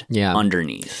corrupted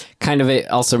underneath. Kind of, it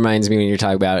also reminds me when you're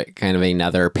talking about it, kind of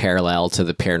another parallel to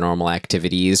the Paranormal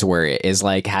Activities, where it is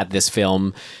like, had this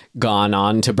film gone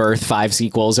on to birth 5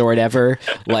 sequels or whatever,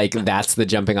 like that's the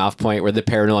jumping off point where the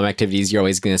Paranormal Activities, you're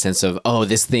always getting a sense of, oh,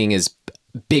 this thing is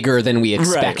bigger than we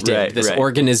expected. This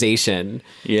organization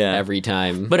every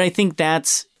time. But I think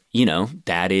that's, you know,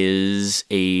 that is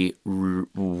a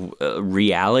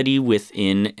reality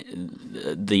within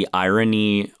the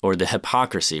irony or the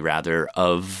hypocrisy, rather,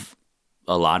 of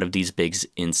a lot of these big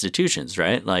institutions,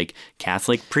 right? Like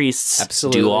Catholic priests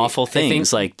do awful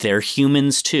things. Like they're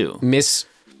humans too.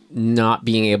 Not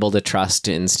being able to trust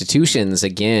institutions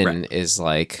again is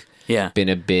like been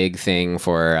a big thing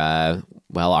for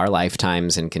our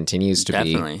lifetimes, and continues to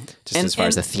be, just as far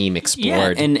as the theme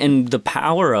explored. Yeah, and the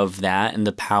power of that, and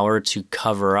the power to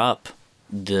cover up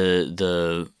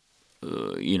the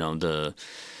you know, the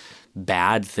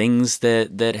bad things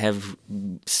that have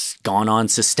gone on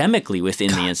systemically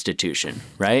within the institution,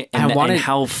 right? And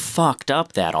how fucked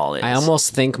up that all is. I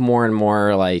almost think more and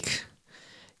more like,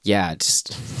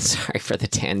 just sorry for the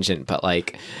tangent, but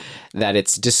like, that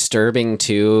it's disturbing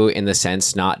too, in the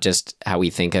sense, not just how we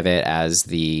think of it as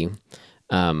the,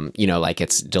 you know, like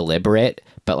it's deliberate,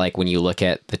 but like when you look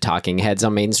at the talking heads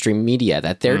on mainstream media,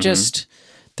 that they're just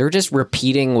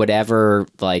repeating whatever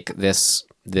like this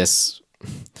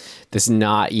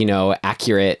not, you know,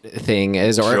 accurate thing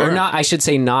is, or not, I should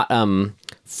say not,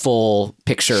 full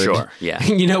pictured,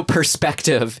 you know,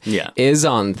 perspective is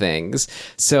on things.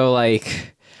 So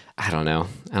like, I don't know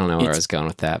where I was going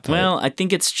with that. But well, I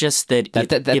think it's just that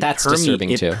that's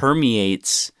disturbing too. It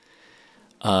permeates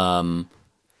the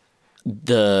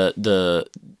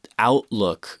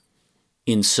outlook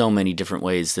in so many different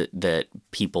ways that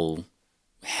people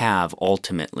have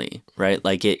ultimately, right?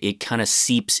 Like it kind of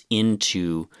seeps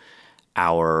into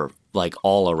our, like,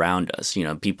 all around us. You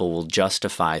know, people will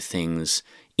justify things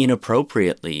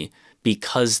inappropriately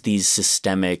because these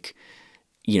systemic,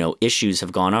 you know, issues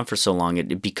have gone on for so long,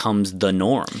 it becomes the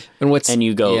norm. And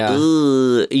you go,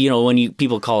 ugh, you know, when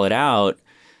people call it out,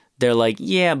 they're like,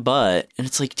 yeah, but, and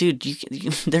it's like, dude,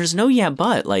 there's no yeah,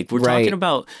 but. Like, we're talking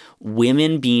about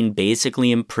women being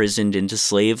basically imprisoned into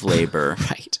slave labor.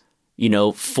 You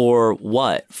know, for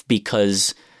what?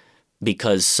 Because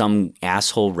some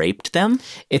asshole raped them?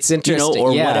 It's interesting. You know,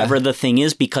 or whatever the thing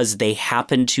is, because they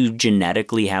happen to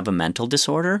genetically have a mental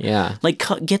disorder. Yeah. Like,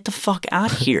 get the fuck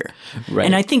out of here.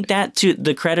 And I think that, to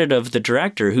the credit of the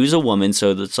director, who's a woman,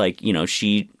 so that's like, you know,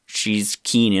 she's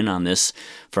keen in on this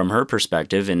from her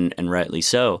perspective, and rightly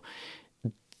so.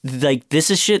 Like, this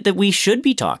is shit that we should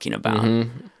be talking about.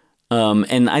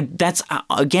 And that's,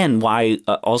 again, why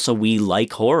also we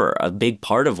like horror. A big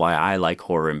part of why I like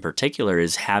horror in particular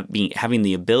is having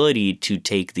the ability to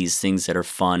take these things that are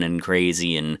fun and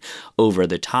crazy and over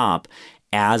the top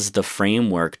as the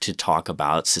framework to talk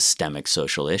about systemic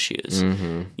social issues,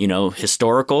 you know,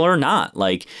 historical or not.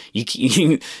 Like,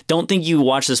 you don't think you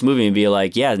watch this movie and be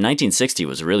like, yeah, 1960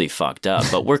 was really fucked up,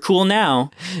 but we're cool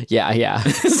now.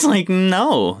 It's like,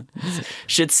 no,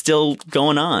 shit's still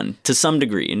going on to some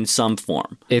degree, in some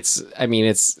form. It's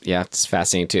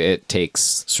fascinating too. It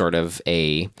takes sort of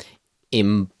a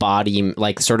embodiment,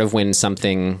 like sort of when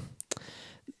something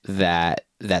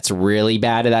that's really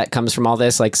bad that comes from all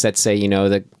this, like, let's say, you know,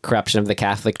 the corruption of the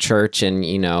Catholic Church, and,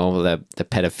 you know, the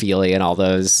pedophilia and all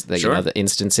those, you know, the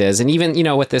instances, and even, you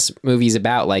know, what this movie's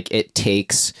about, like, it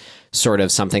takes sort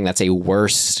of something that's a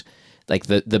worst, like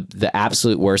the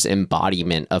absolute worst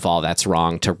embodiment of all that's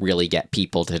wrong, to really get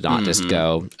people to not just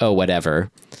go, oh,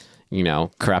 whatever. You know,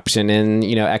 corruption and,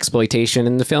 you know, exploitation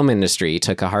in the film industry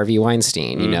took a Harvey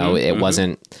Weinstein, you know, it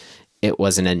wasn't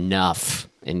enough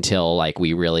until, like,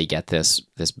 we really get this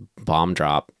bomb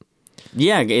drop.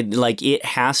 Yeah, it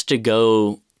has to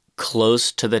go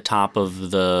close to the top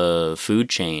of the food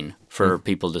chain for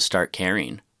people to start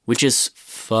caring, which is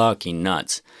fucking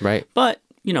nuts. Right. But,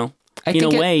 you know, in a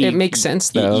way, it makes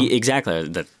sense, though.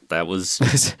 Exactly. That was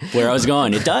where I was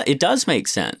going. It does make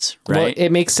sense, right? Well, it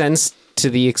makes sense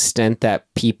to the extent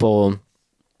that people,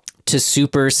 to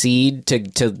supersede, to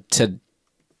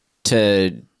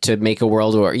make a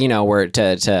world where, you know, where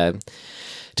to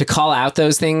to call out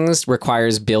those things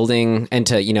requires building, and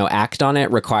to, you know, act on it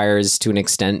requires, to an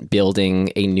extent,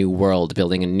 building a new world,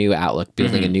 building a new outlook,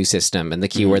 building a new system. And the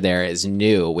key word there is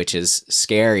new, which is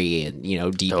scary and, you know,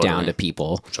 deep down to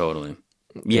people. Totally.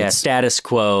 Yeah, status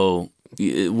quo.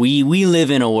 We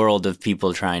live in a world of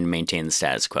people trying to maintain the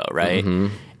status quo, right?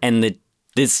 And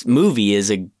this movie is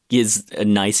a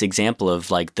nice example of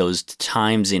like those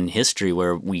times in history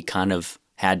where we kind of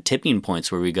had tipping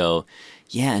points where we go,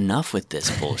 yeah, enough with this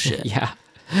bullshit. Yeah.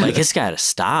 Like, it's got to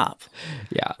stop.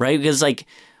 Yeah. Right? Because like,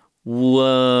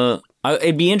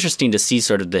 it'd be interesting to see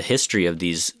sort of the history of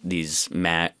these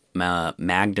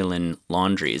Magdalene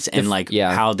laundries and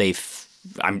how they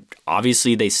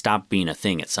obviously they stopped being a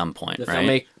thing at some point,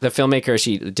 right? The filmmaker,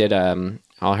 she did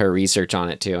all her research on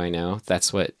it too. I know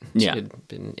that's what she had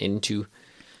been into.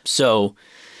 So,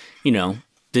 you know,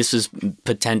 this is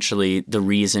potentially the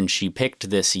reason she picked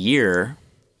this year.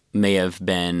 May have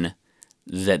been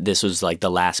that this was like the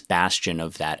last bastion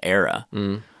of that era.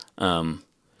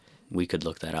 We could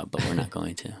look that up, but we're not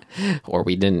going to. Or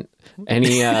we didn't.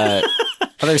 Any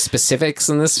other specifics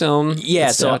in this film?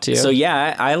 Yeah,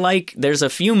 I like, there's a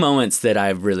few moments that I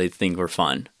really think were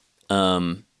fun.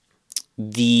 Most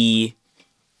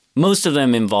of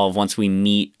them involve once we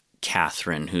meet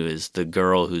Catherine, who is the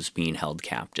girl who's being held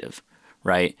captive,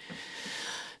 right?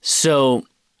 So,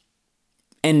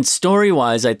 and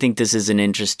story-wise, I think this is an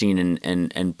interesting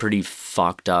and pretty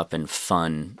fucked up and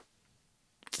fun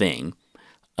thing.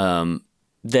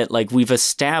 That like we've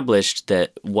established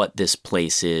that what this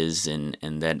place is and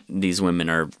that these women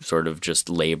are sort of just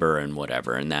labor and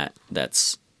whatever, and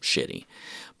that's shitty.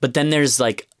 But then there's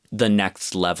like the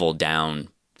next level down,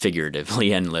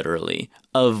 figuratively and literally,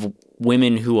 of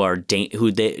women who are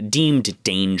who they deemed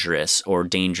dangerous or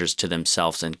dangerous to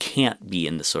themselves and can't be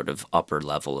in the sort of upper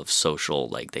level of social,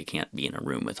 like they can't be in a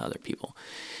room with other people.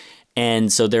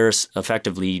 And so they're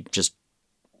effectively just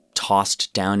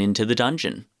tossed down into the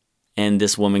dungeon. And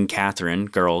this woman, Catherine,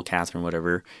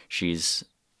 whatever, she's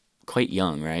quite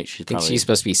young, right? I think she's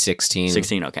supposed to be 16.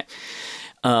 16, okay.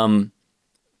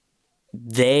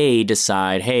 They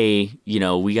decide, hey, you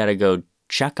know, we got to go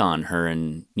check on her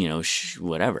and, you know,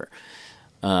 whatever.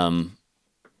 And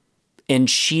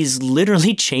she's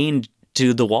literally chained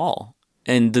to the wall.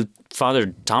 And the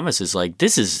Father Thomas is like,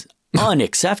 this is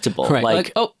unacceptable. Right.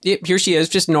 Like, oh, yep, here she is,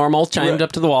 just normal, chimed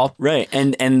up to the wall. Right.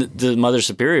 And the Mother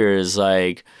Superior is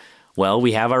like, well,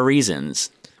 we have our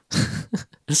reasons.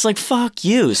 It's like, fuck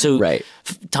you. So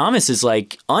Thomas is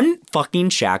like,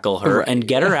 unfucking shackle her and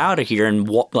get her out of here and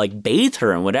like bathe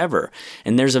her and whatever.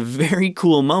 And there's a very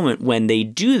cool moment when they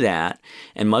do that.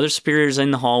 And Mother Superior's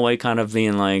in the hallway kind of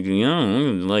being like, you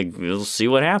know, like, we'll see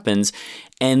what happens.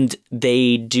 And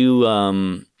they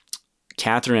do,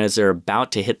 Catherine, as they're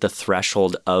about to hit the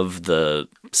threshold of the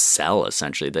cell,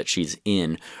 essentially, that she's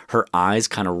in, her eyes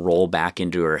kind of roll back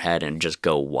into her head and just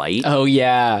go white. Oh,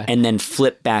 yeah. And then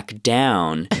flip back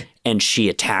down, and she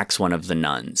attacks one of the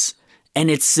nuns. And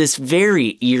it's this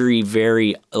very eerie,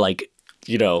 very, like,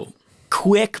 you know,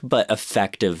 quick but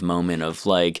effective moment of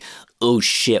like, oh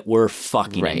shit, we're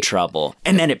fucking in trouble.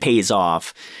 And then it pays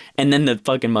off. And then the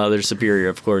fucking Mother Superior,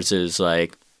 of course, is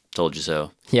like, told you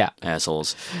so. Yeah.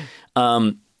 Assholes.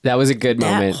 That was a good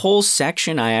moment. That whole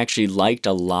section, I actually liked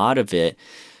a lot of it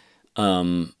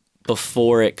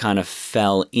before it kind of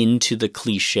fell into the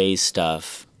cliche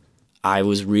stuff. I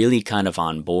was really kind of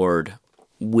on board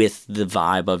with the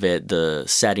vibe of it, the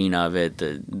setting of it,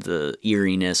 the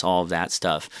eeriness, all of that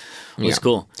stuff was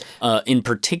cool. In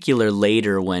particular,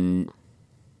 later when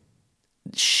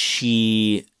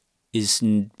she is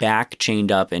back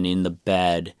chained up and in the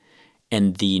bed,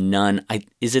 and the nun,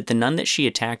 is it the nun that she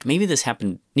attacked? Maybe this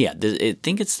happened. Yeah, I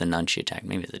think it's the nun she attacked.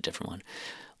 Maybe it's a different one.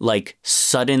 Like,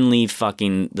 suddenly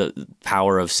fucking the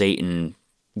power of Satan,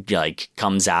 like,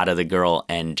 comes out of the girl,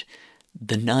 and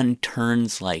the nun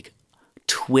turns, like,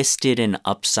 twisted and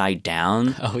upside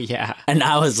down. Oh, yeah. And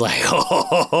I was like,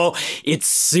 oh, it's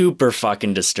super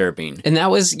fucking disturbing. And that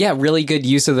was, really good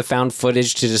use of the found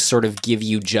footage to just sort of give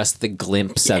you just the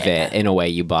glimpse of it in a way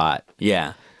you bought.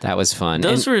 Yeah. That was fun.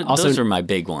 Those were my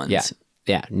big ones. Yeah.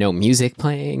 Yeah. No music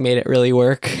playing made it really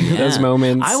work. Yeah. Those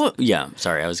moments.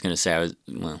 Sorry. I was going to say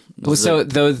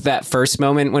that first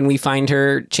moment when we find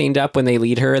her chained up, when they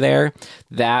lead her there,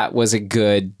 that was a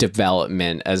good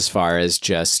development as far as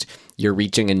just you're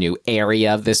reaching a new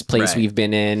area of this place we've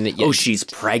been in. Oh, she's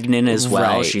pregnant as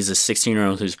well. Right. She's a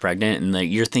 16-year-old who's pregnant. And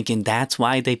you're thinking that's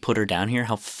why they put her down here?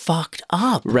 How fucked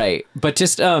up. Right. But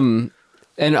just,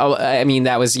 And I mean,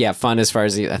 that was, fun as far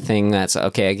as a thing that's,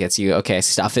 okay, it gets you, okay,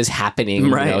 stuff is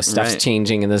happening, stuff's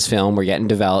changing in this film, we're getting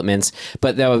developments.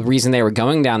 But the reason they were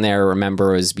going down there,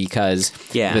 remember, was because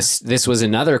this was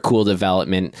another cool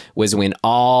development, was when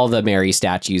all the Mary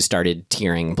statues started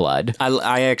tearing blood.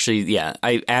 I actually,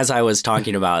 as I was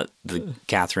talking about the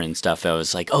Catherine stuff, I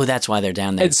was like, oh, that's why they're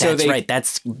down there. And so that's right.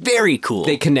 That's very cool.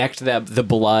 They connect the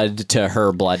blood to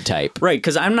her blood type. Right,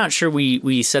 because I'm not sure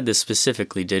we said this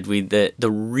specifically, did we?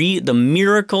 The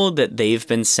miracle that they've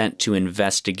been sent to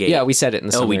investigate. Yeah, we said it in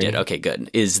the summary. Oh, we did. Okay, good.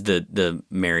 Is the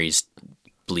Mary's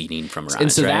bleeding from her eyes,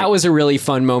 and so right? that was a really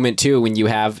fun moment too, when you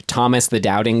have Thomas, the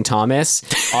doubting Thomas,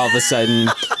 all of a sudden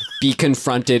be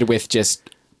confronted with just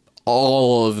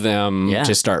all of them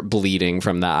just start bleeding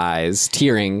from the eyes,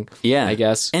 tearing. Yeah, I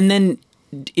guess. And then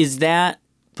is that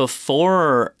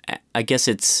before? I guess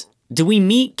it's. Do we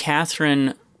meet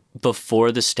Catherine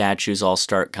before the statues all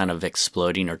start kind of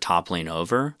exploding or toppling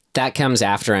over? That comes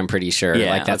after, I'm pretty sure. Yeah,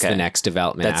 like that's the next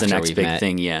development. That's after the next big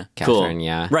thing. Yeah, Catherine, cool.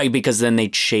 Yeah, right, because then they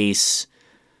chase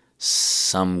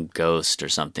some ghost or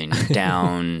something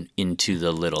down into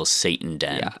the little Satan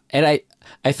den. Yeah, and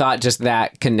I thought just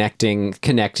that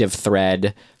connective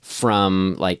thread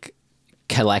from like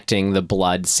collecting the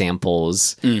blood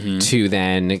samples to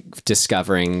then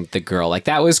discovering the girl, like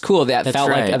that was cool. That felt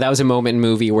like that was a moment in the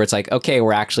movie where it's like, okay,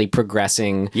 we're actually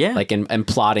progressing, like and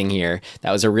plotting here.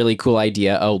 That was a really cool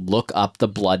idea. Oh, look up the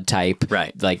blood type,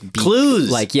 right? Like clues,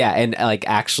 like and like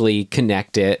actually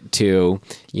connect it to,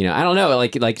 I don't know,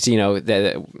 like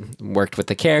that worked with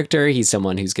the character. He's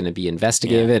someone who's going to be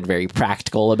investigative, very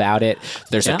practical about it.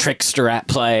 There's a trickster at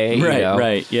play,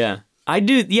 right, yeah. I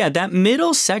do, that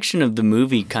middle section of the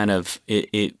movie kind of,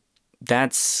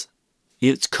 it's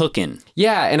cooking.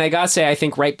 Yeah, and I gotta say, I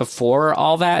think right before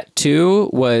all that, too,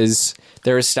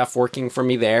 there was stuff working for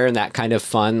me there, and that kind of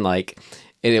fun, like,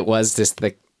 it was this,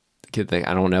 I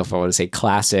don't know if I want to say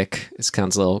classic, this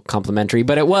sounds a little complimentary,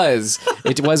 but it was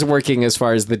working as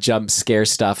far as the jump scare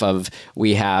stuff of,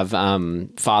 we have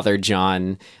Father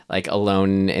John, like,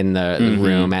 alone in the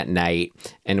room at night,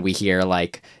 and we hear,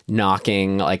 like,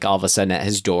 knocking, like, all of a sudden at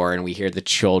his door, and we hear the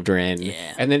children,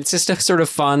 and then it's just a sort of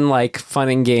fun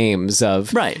and games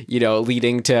of,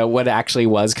 leading to what actually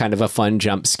was kind of a fun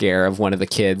jump scare of one of the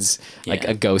kids, like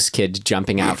a ghost kid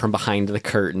jumping out from behind the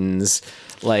curtains.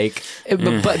 Like,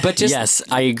 but just, yes,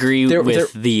 I agree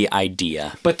with the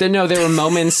idea. But then there were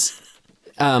moments.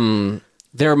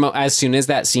 As soon as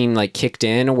that scene like kicked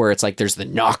in, where it's like there's the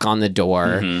knock on the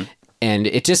door, and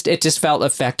it just felt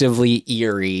effectively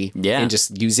eerie. Yeah, and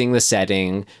just using the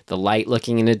setting, the light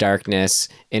looking into darkness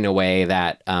in a way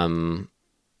that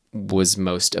was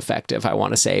most effective, I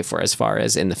want to say, for as far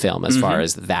as in the film, as far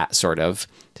as that sort of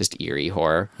just eerie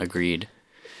horror. Agreed.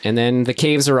 And then the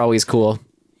caves are always cool.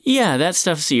 Yeah, that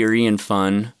stuff's eerie and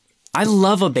fun. I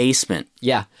love a basement.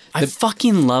 Yeah. I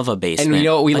fucking love a basement. And you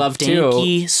know what we love too? A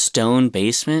danky stone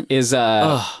basement. Is,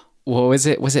 what was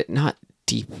it? Was it not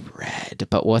Deep Red?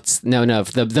 But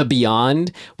the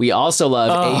Beyond. We also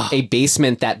love a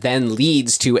basement that then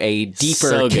leads to a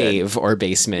deeper cave or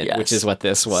basement, which is what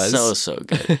this was. So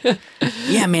good.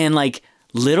 Yeah, man, like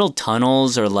little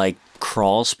tunnels or like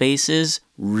crawl spaces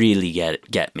really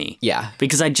get me. Yeah.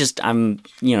 Because I'm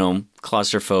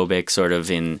claustrophobic sort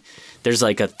of there's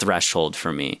like a threshold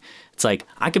for me. It's like,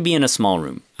 I could be in a small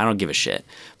room. I don't give a shit.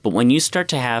 But when you start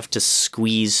to have to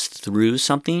squeeze through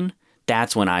something,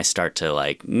 that's when I start to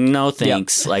like, no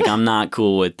thanks. Yep. Like, I'm not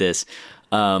cool with this.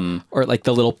 Or like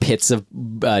the little pits of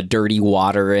dirty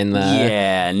water in the...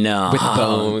 Yeah, no. With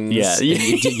bones. Yeah.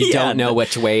 You don't know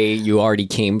which way you already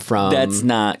came from. That's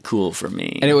not cool for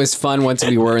me. And it was fun once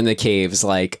we were in the caves.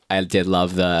 Like, I did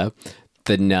love the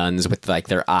nuns with like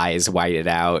their eyes whited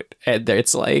out, and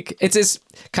it's like, it's just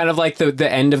kind of like the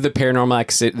end of the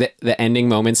paranormal the ending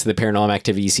moments of the Paranormal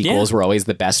Activity sequels were always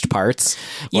the best parts.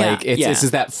 Like it's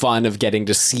just that fun of getting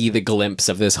to see the glimpse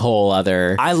of this whole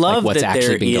other, I love what's that actually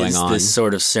there been going is on. This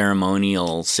sort of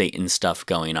ceremonial Satan stuff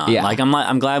going on. Like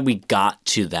I'm glad we got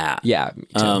to that. Yeah.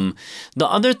 The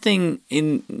other thing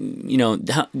do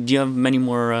you have many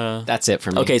more? That's it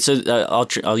for me. Okay, so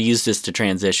I'll use this to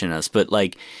transition us, but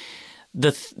like.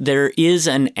 There is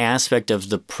an aspect of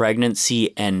the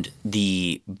pregnancy and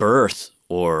the birth,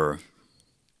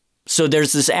 so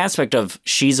there's this aspect of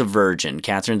she's a virgin.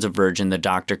 Catherine's a virgin. The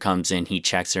doctor comes in, he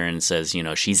checks her and says,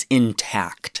 she's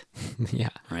intact.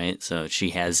 Yeah. Right? So she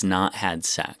has not had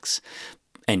sex,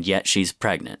 and yet she's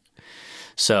pregnant.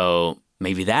 So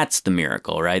maybe that's the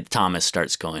miracle, right? Thomas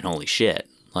starts going, holy shit,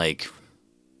 like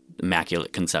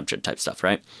immaculate conception type stuff,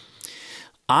 right?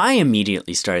 I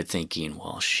immediately started thinking,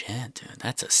 well, shit, dude,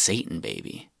 that's a Satan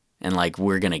baby. and like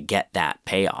we're gonna get that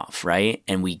payoff, right?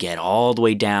 And we get all the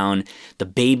way down. The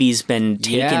baby's been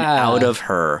taken out of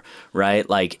her, right?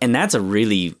 Like, and that's a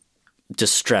really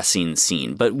distressing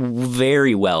scene, but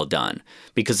very well done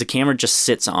because the camera just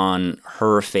sits on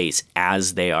her face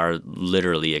as they are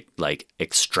literally like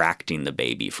extracting the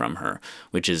baby from her,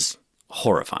 which is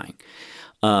horrifying.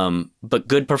 But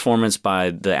good performance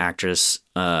by the actress,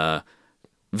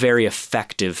 very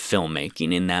effective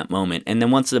filmmaking in that moment. And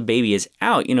then once the baby is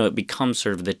out, you know, it becomes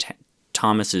sort of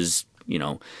Thomas's, you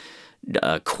know,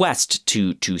 quest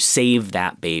to save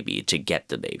that baby, to get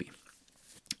the baby.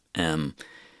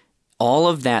 All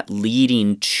of that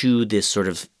leading to this sort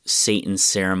of Satan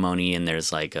ceremony, and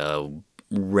there's like a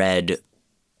red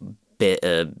bit,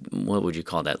 what would you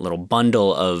call that? Little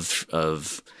bundle of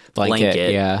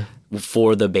blanket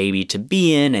for the baby to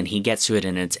be in, and he gets to it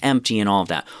and it's empty and all of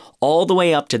that. All the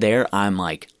way up to there, I'm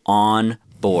like on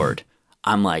board.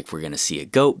 I'm like, we're going to see a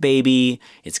goat baby.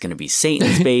 It's going to be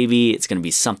Satan's baby. It's going to be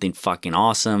something fucking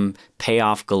awesome.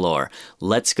 Payoff galore.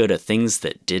 Let's go to things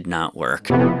that did not work.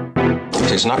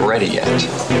 It's not ready yet.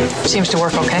 Seems to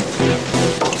work okay.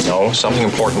 No, something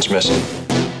important's missing.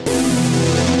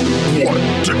 What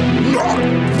did not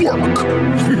work?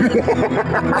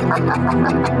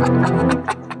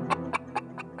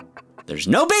 There's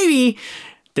no baby.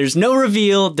 There's no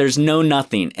reveal. There's no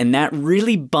nothing. And that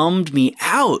really bummed me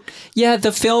out. Yeah,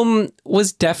 the film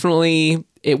was definitely...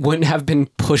 It wouldn't have been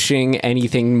pushing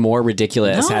anything more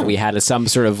ridiculous had we had some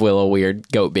sort of Willow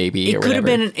Weird goat baby or whatever.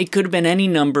 It could have been any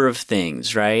number of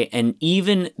things, right? And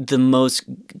even the most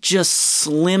just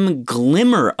slim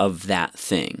glimmer of that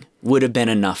thing would have been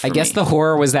enough for me. I guess the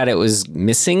horror was that it was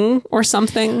missing or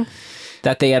something,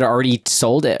 that they had already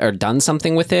sold it or done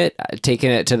something with it, taken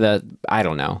it to the, I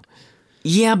don't know.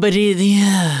 Yeah, but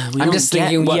I'm just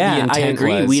thinking what the intent I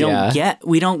agree. was.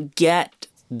 We don't get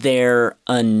there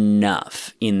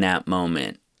enough in that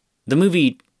moment. The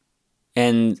movie,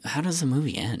 and how does the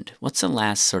movie end? What's the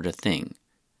last sort of thing?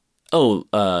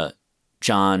 Oh,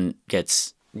 John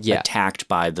gets attacked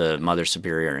by the Mother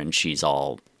Superior, and she's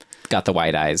all got the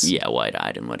white eyes. Yeah,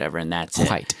 white-eyed and whatever, and that's it.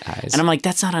 White eyes. And I'm like,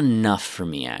 that's not enough for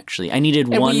me, actually. I needed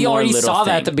and one we more already little saw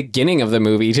thing. that at the beginning of the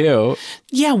movie, too.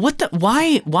 Yeah, what the...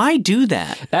 Why do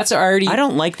that? That's already... I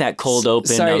don't like that cold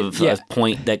open a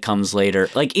point that comes later.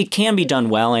 Like, it can be done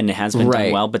well, and it has been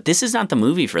done well, but this is not the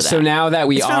movie for that. So now that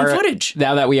we found footage.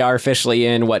 Now that we are officially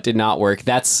in what did not work,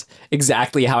 that's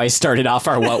exactly how I started off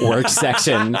our what worked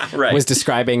section. Right. Was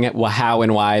describing how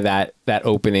and why that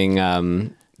opening...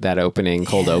 that opening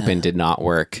cold open did not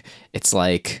work. It's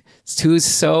like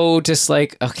so just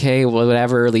like, okay, well,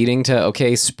 whatever, leading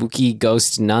to spooky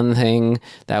ghost nun thing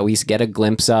that we get a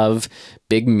glimpse of,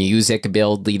 big music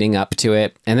build leading up to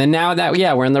it, and then now that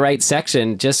we're in the right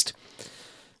section, just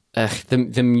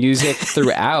the music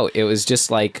throughout, it was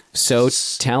just like so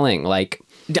telling. Like,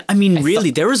 I mean,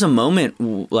 really, there was a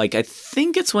moment, like, I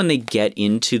think it's when they get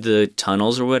into the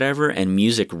tunnels or whatever, and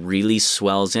music really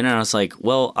swells in, and I was like,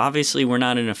 well, obviously we're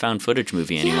not in a found footage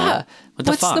movie anymore. Yeah. What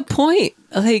the What's fuck? the point?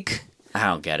 Like, I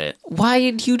don't get it. Why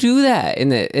did you do that?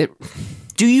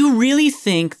 Do you really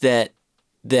think that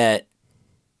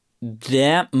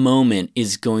moment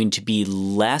is going to be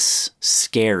less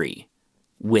scary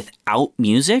without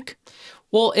music?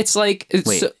 Well, it's like...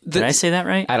 Wait, did I say that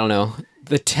right? I don't know.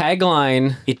 The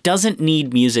tagline... It doesn't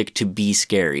need music to be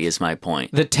scary, is my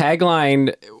point. The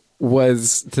tagline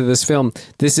was to this film,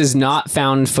 "This is not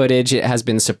found footage. It has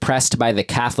been suppressed by the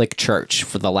Catholic Church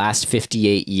for the last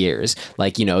 58 years.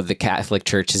 Like, you know, the Catholic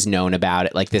Church has known about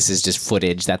it. Like, this is just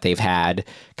footage that they've had,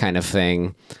 kind of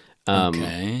thing.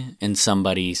 Okay. And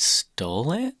somebody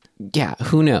stole it? Yeah,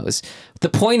 who knows? The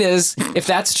point is, if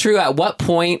that's true, at what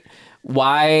point...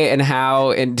 Why and how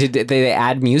and did they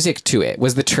add music to it?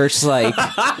 Was the church like,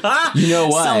 you know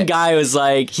what? Some guy was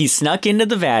like, he snuck into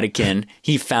the Vatican,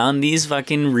 he found these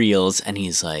fucking reels, and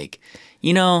he's like,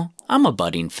 you know, I'm a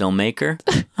budding filmmaker.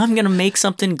 I'm going to make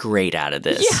something great out of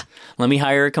this. Yeah. Let me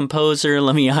hire a composer.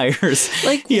 Let me hire,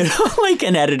 like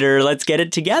an editor. Let's get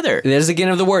it together. There's again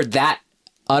of the word. That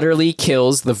utterly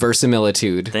kills the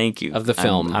verisimilitude. Thank you. Of the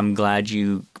film. I'm glad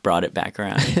you brought it back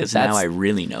around, because now I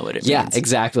really know what it means. Yeah,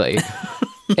 exactly.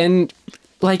 And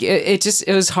like it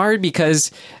was hard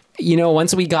because, you know,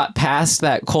 once we got past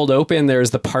that cold open, there was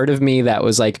the part of me that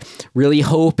was like really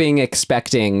hoping,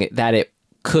 expecting that it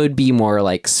could be more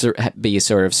like be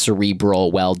sort of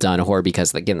cerebral, well done horror,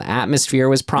 because again, the atmosphere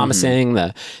was promising,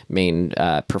 the main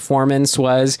performance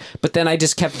was, but then I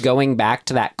just kept going back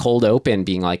to that cold open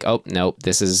being like, oh nope,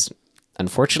 this is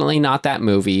unfortunately not that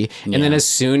movie. Yeah. And then as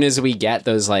soon as we get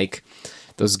those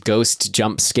ghost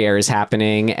jump scares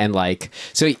happening, and like,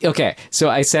 so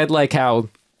I said like how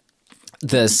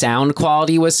the sound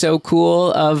quality was so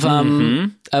cool of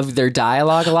their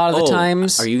dialogue a lot of the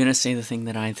times. Are you going to say the thing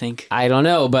that I think? I don't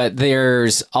know, but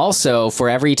there's also, for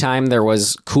every time there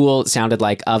was cool, it sounded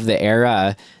like of the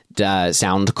era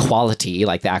sound quality,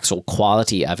 like the actual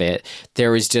quality of it,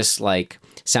 there was just like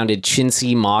sounded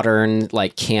chintzy, modern,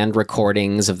 like canned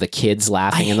recordings of the kids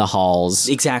laughing in the halls.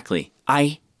 Exactly.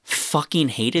 I fucking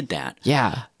hated that.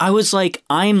 Yeah. I was like,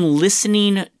 I'm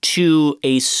listening to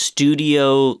a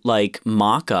studio like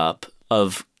mock-up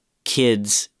of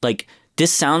kids. Like,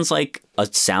 this sounds like a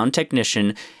sound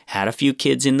technician had a few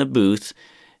kids in the booth,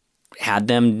 had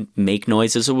them make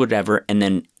noises or whatever, and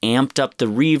then amped up the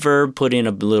reverb, put in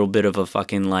a little bit of a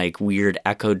fucking like weird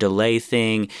echo delay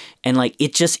thing. And like,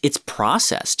 it's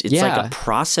processed. It's like a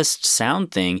processed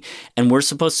sound thing. And we're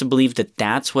supposed to believe that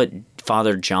that's what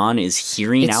Father John is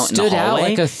hearing out in the hallway. It stood out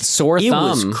like a sore thumb.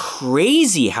 It was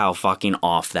crazy how fucking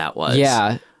off that was.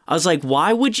 Yeah. I was like,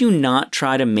 why would you not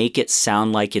try to make it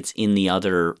sound like it's in the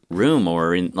other room,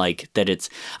 or in like that it's,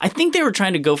 I think they were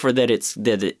trying to go for that it's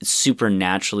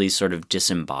supernaturally sort of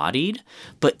disembodied,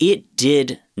 but it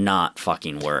did not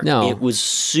fucking work. No. It was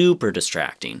super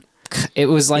distracting. It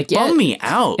was like, it bummed me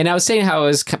out. And I was saying how I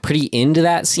was pretty into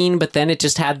that scene, but then it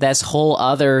just had this whole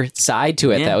other side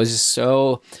to it that was just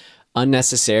so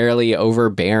unnecessarily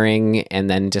overbearing, and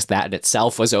then just that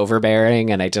itself was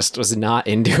overbearing, and I just was not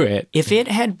into it. If it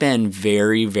had been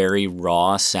very, very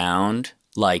raw sound,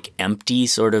 like empty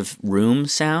sort of room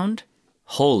sound,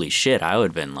 holy shit, I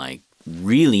would have been like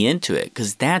really into it,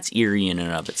 because that's eerie in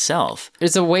and of itself.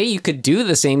 There's a way you could do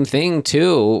the same thing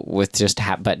too with just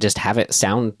have it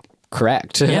sound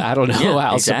correct. I don't know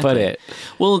how else to put it.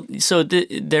 Well, so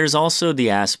there's also the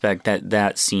aspect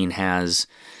that scene has.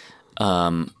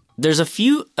 There's a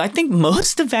few, I think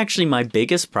most of actually my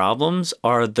biggest problems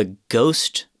are the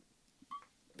ghost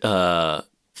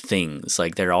things.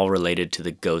 Like, they're all related to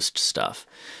the ghost stuff.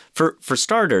 For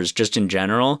starters, just in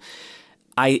general,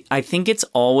 I think it's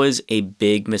always a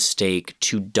big mistake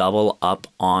to double up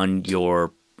on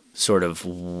your sort of,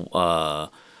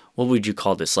 what would you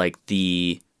call this? Like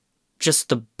just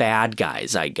the bad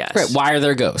guys, I guess. Right. Why are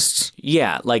there ghosts?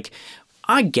 Yeah. Like,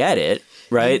 I get it.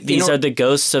 Right? These are the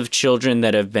ghosts of children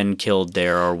that have been killed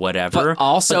there or whatever. But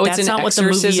also, it's an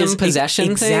exorcism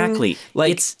possession thing. Exactly.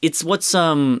 Like, it's what's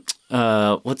the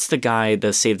guy,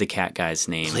 the Save the Cat guy's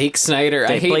name? Blake Snyder.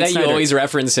 I hate Blake that Snyder. you always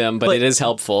reference him, but it is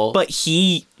helpful. But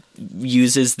he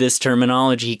uses this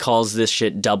terminology. He calls this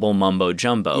shit double mumbo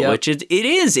jumbo, which it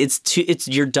is. It's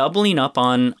you're doubling up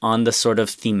on the sort of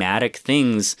thematic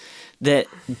things that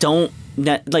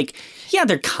like. Yeah,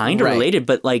 they're kind of related,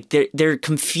 but like they're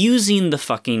confusing the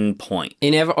fucking point.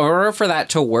 In order for that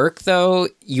to work, though,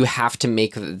 you have to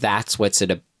make that's what's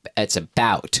it's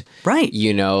about. Right.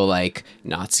 You know, like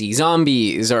Nazi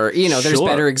zombies, or, you know, there's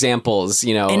better examples,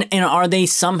 you know. And are they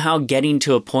somehow getting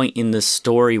to a point in the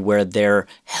story where they're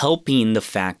helping the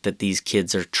fact that these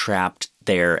kids are trapped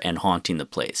there and haunting the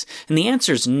place? And the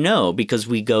answer is no, because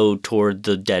we go toward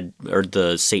the dead or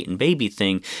the Satan baby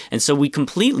thing, and so we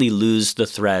completely lose the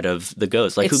thread of the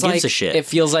ghost. Like, who gives a shit? It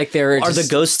feels like are the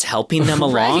ghosts helping them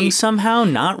along somehow?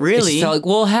 Not really. It's like,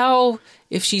 well, how,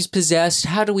 if she's possessed,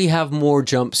 how do we have more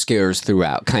jump scares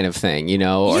throughout, kind of thing, you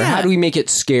know? Or how do we make it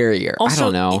scarier? Also,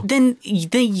 I don't know. Then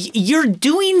you're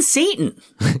doing Satan.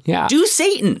 Yeah. Do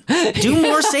Satan. Do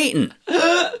more Satan.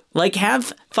 Like,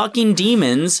 have fucking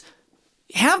demons.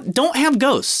 Don't have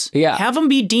ghosts. Yeah. Have them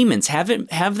be demons. Have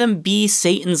them be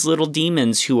Satan's little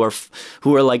demons who are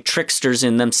like tricksters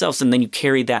in themselves, and then you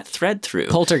carry that thread through.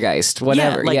 Poltergeist,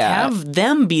 whatever. Have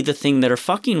them be the thing that are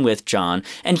fucking with John,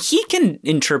 and he can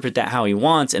interpret that how he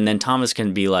wants, and then Thomas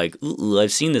can be like,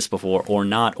 I've seen this before, or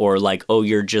not, or like, oh,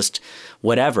 you're just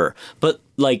whatever. But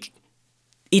like,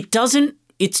 it doesn't.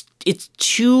 It's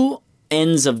too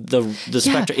ends of the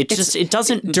spectrum. It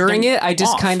doesn't. During it, I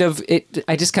just kind of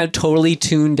totally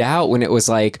tuned out when it was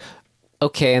like,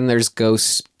 okay, and there's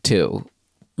ghosts too.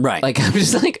 Right. Like, I'm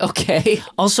just like, okay.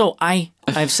 Also,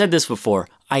 I've said this before.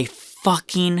 I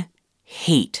fucking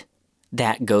hate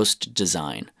that ghost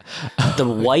design. The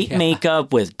white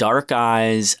makeup with dark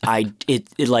eyes.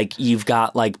 It like, you've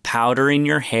got like powder in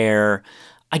your hair.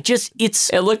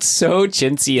 It looked so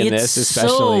chintzy in this,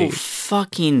 especially. It's so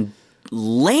fucking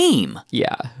lame.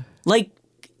 Yeah. Like,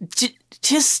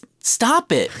 just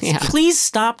stop it. Yeah. Please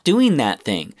stop doing that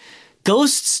thing.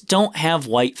 Ghosts don't have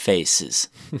white faces.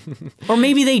 Or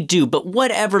maybe they do, but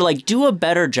whatever. Like, do a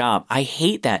better job. I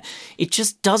hate that. It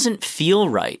just doesn't feel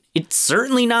right. It's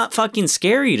certainly not fucking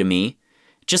scary to me.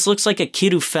 It just looks like a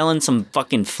kid who fell in some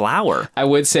fucking flour. I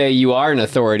would say you are an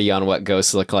authority on what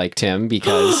ghosts look like, Tim,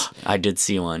 because I did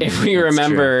see one. if we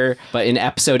remember, but in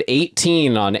episode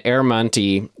 18 on Air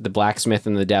Monty, The Blacksmith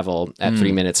and the Devil, at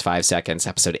 3 minutes, 5 seconds,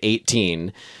 episode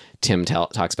 18, Tim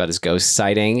talks about his ghost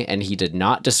sighting, and he did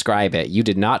not describe it. You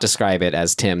did not describe it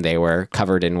as, Tim, they were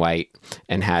covered in white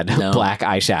and had black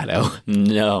eyeshadow.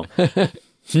 No.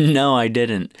 No, I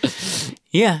didn't.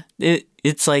 Yeah,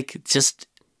 it's like just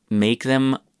make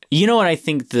them. You know what I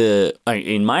think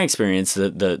in my experience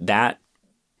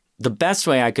the best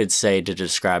way I could say to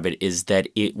describe it is that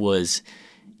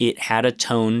it had a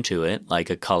tone to it, like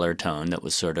a color tone that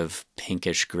was sort of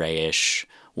pinkish, grayish,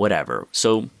 whatever.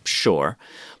 So sure,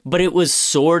 but it was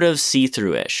sort of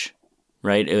see-through-ish,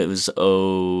 right? It was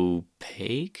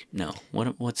opaque. No,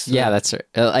 what's the... Yeah, that's right.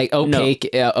 Like opaque.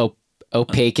 No.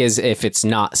 Opaque is if it's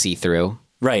not see-through.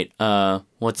 Right.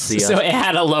 What's the... So it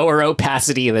had a lower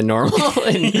opacity than normal.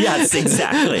 Yes,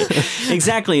 exactly.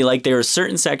 Exactly. Like there were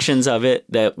certain sections of it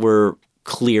that were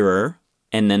clearer,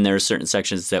 and then there are certain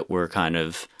sections that were kind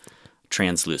of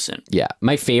translucent. Yeah.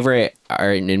 My favorite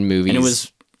are in movies. And it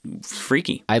was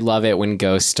freaky. I love it when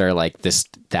ghosts are like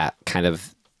that kind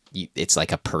of... It's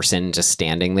like a person just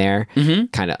standing there,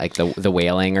 kind of like the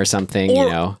Wailing or something, you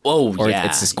know? Or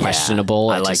it's just questionable.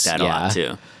 I like that a lot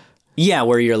too. Yeah,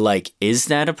 where you're like, is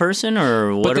that a person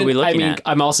or what are we looking at?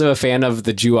 I'm also a fan of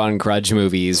the Jew on Grudge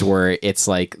movies where it's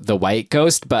like the white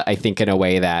ghost, but I think in a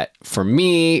way that for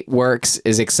me works,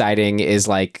 is exciting, is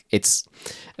like it's,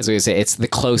 as we would say, it's the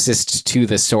closest to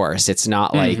the source. It's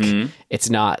not like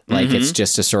it's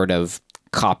just a sort of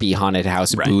copy haunted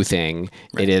house boothing.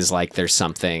 Right. It is like there's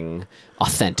something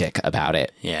authentic about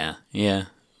it. Yeah.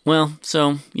 Well,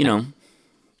 so, you know.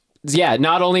 Yeah,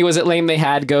 not only was it lame they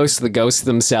had ghosts, the ghosts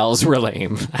themselves were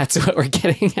lame. That's what we're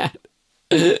getting at.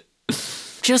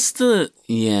 Just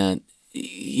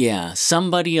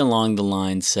somebody along the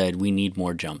line said we need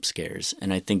more jump scares.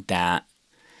 And I think that...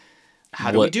 How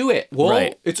do we do it?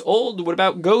 Well, it's old. What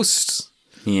about ghosts?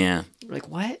 Yeah. Like,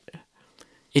 what?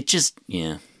 It just,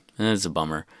 that's a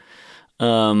bummer.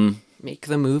 Make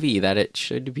the movie that it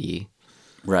should be.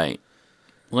 Right.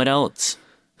 What else?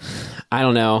 I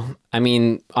don't know. I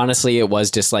mean, honestly, it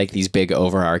was just like these big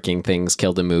overarching things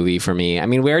killed the movie for me. I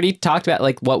mean, we already talked about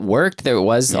like what worked. There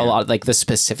was a lot, like the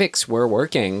specifics were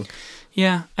working.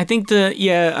 Yeah, I think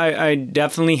I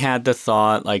definitely had the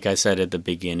thought, like I said at the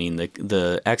beginning,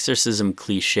 the exorcism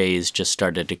cliches just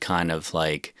started to kind of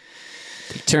like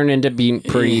turn into being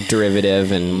pretty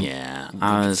derivative and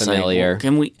I was familiar.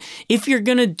 Like, well, if you're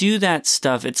gonna do that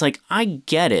stuff, it's like I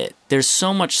get it. There's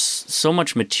so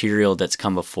much material that's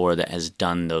come before that has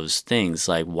done those things.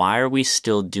 Like, why are we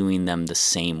still doing them the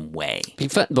same way?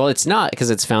 Well, it's not, because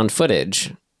it's found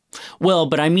footage. Well,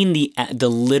 but I mean the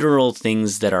literal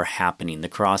things that are happening. The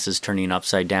cross is turning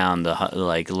upside down. The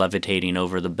like levitating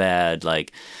over the bed.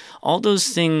 Like all those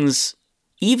things.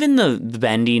 Even the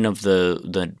bending of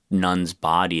the nun's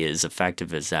body, as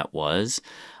effective as that was,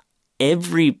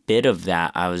 every bit of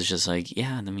that, I was just like,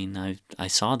 yeah, I mean, I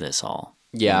saw this all.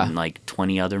 Yeah. In like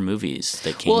 20 other movies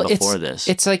that came before this.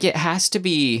 It's like it has to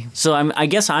be. So I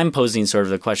guess I'm posing sort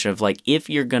of the question of like, if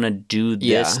you're going to do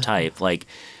this type, like,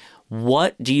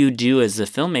 what do you do as the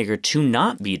filmmaker to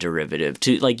not be derivative?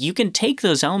 To like, you can take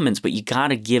those elements, but you got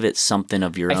to give it something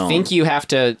of your own. I think you have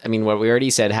to, I mean, what we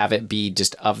already said, have it be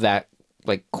just of that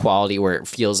like quality where it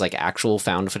feels like actual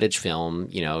found footage film,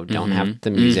 you know, don't have the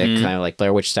music kind of like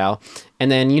Blair Witch style.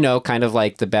 And then, you know, kind of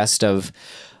like the best of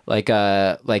like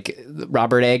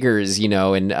Robert Eggers, you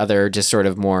know, and other just sort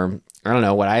of more, I don't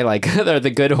know what I like, the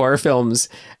good horror films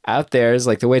out there is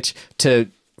like The Witch to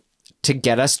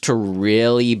get us to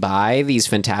really buy these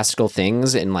fantastical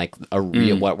things and like a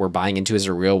real, what we're buying into is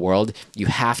a real world. You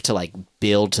have to like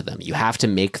build to them. You have to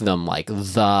make them like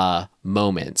the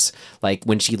moments. Like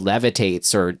when she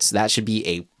levitates, or that should be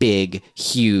a big,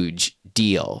 huge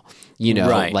deal, you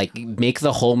know, like make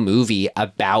the whole movie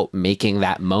about making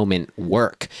that moment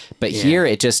work. But here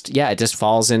it just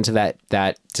falls into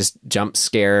that just jump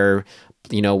scare,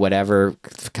 you know, whatever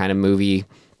kind of movie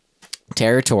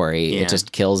territory. It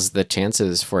just kills the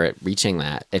chances for it reaching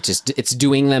that. It's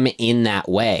doing them in that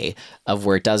way of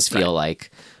where it does feel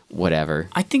like whatever.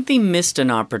 I think they missed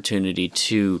an opportunity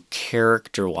to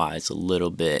character-wise a little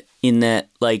bit in that,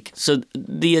 like, so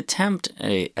the attempt,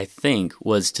 I think,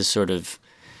 was to sort of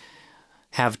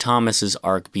have Thomas's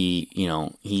arc be, you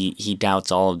know, he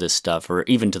doubts all of this stuff, or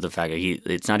even to the fact that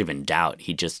it's not even doubt,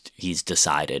 he's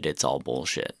decided it's all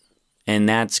bullshit. And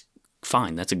that's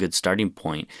fine. That's a good starting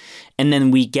point. And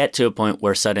then we get to a point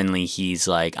where suddenly he's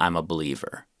like, I'm a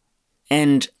believer.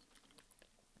 And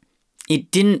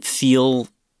it didn't feel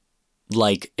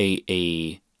like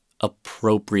a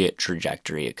appropriate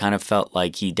trajectory. It kind of felt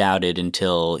like he doubted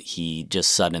until he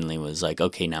just suddenly was like,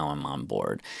 okay, now I'm on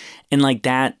board. And like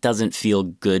that doesn't feel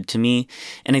good to me.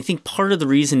 And I think part of the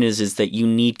reason is that you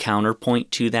need counterpoint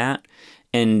to that.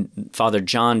 And Father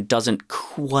John doesn't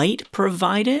quite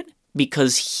provide it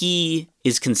because he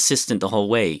is consistent the whole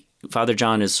way. Father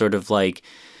John is sort of like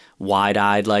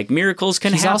wide-eyed, like miracles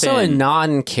can happen. He's also a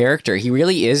non-character. He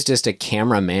really is just a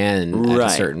cameraman at a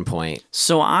certain point.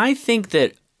 So I think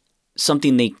that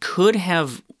something they could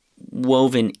have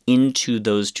woven into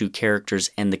those two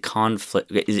characters and the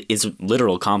conflict is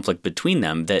literal conflict between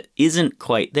them that isn't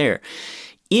quite there.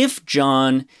 If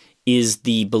John is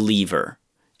the believer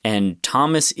and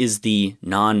Thomas is the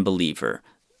non-believer,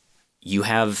 you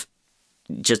have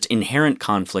just inherent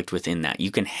conflict within that.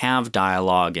 You can have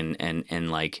dialogue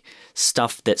and like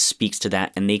stuff that speaks to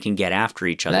that, and they can get after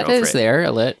each other. That is there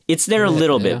a little. It's there a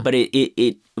little bit, but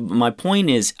it. My point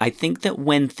is, I think that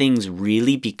when things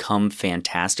really become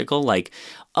fantastical, like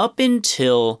up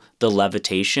until the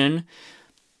levitation,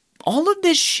 all of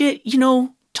this shit, you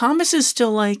know, Thomas is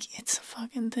still like, it's a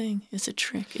fucking thing. It's a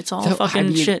trick. It's all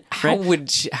fucking shit. How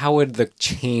would the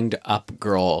chained up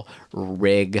girl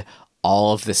rig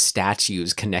all of the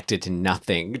statues connected to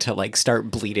nothing to like start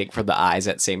bleeding from the eyes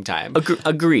at the same time?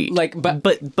 Agree. Like,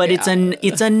 but yeah.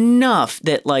 it's enough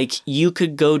that like you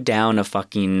could go down a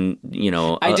fucking, you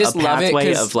know, a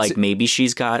pathway of like maybe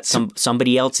she's got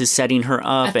somebody else is setting her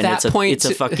up, and it's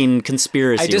a fucking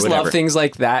conspiracy. I just or whatever. love things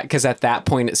like that because at that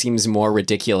point it seems more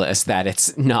ridiculous that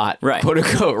it's not quote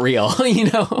unquote real, you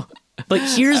know. But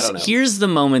here's the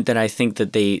moment that I think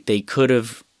that they could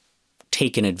have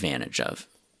taken advantage of.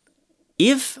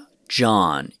 If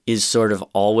John is sort of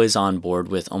always on board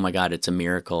with, oh my God, it's a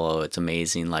miracle, oh, it's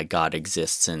amazing, like God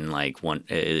exists and like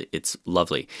it's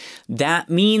lovely,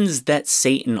 that means that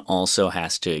Satan also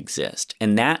has to exist.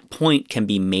 And that point can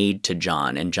be made to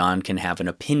John, and John can have an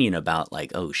opinion about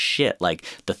like, oh shit, like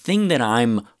the thing that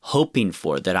I'm hoping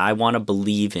for, that I want to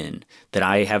believe in, that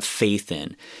I have faith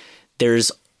in,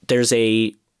 there's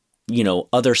a, you know,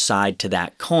 other side to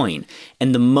that coin.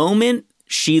 And the moment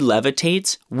she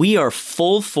levitates, we are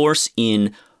full force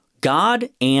in God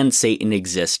and Satan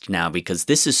exist now, because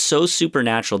this is so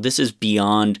supernatural. This is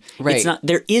beyond. Right. It's not.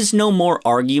 There is no more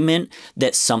argument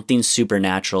that something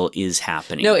supernatural is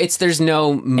happening. No, there's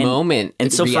no moment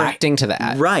and so reacting to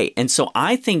that. Right. And so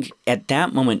I think at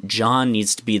that moment, John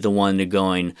needs to be the one to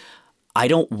going, I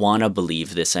don't want to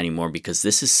believe this anymore because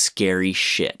this is scary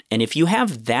shit. And if you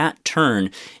have that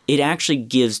turn, it actually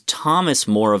gives Thomas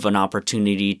more of an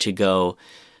opportunity to go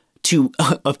to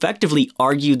effectively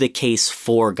argue the case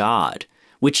for God,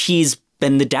 which he's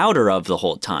been the doubter of the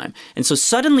whole time. And so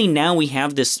suddenly now we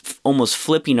have this almost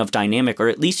flipping of dynamic, or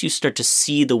at least you start to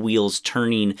see the wheels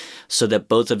turning so that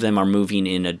both of them are moving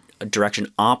in a direction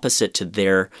opposite to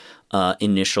their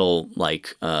initial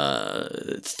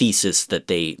thesis that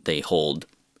they hold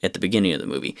at the beginning of the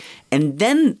movie. And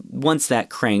then once that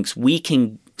cranks, we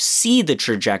can see the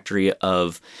trajectory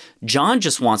of John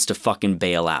just wants to fucking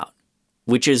bail out,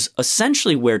 which is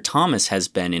essentially where Thomas has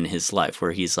been in his life,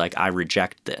 where he's like, I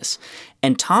reject this.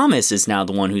 And Thomas is now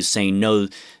the one who's saying, no,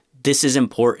 this is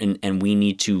important and we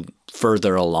need to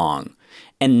further along.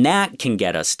 And that can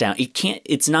get us down.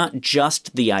 It's not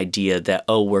just the idea that,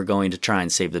 oh, we're going to try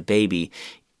and save the baby.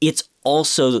 It's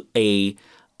also a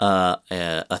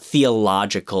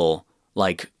theological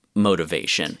like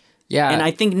motivation. Yeah. And I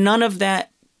think none of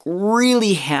that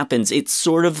really happens. It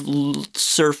sort of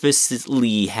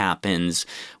surfacely happens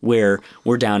where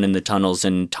we're down in the tunnels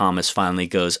and Thomas finally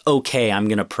goes, okay, I'm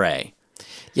going to pray.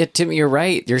 Yeah, Tim, you're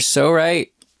right. You're so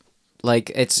right. Like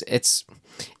it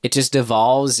just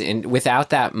devolves, and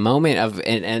without that moment of,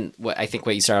 and what I think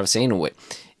what you started off saying,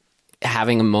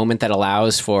 having a moment that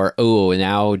allows for, oh,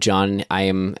 now John, I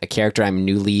am a character, I'm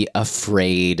newly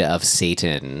afraid of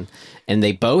Satan. And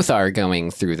they both are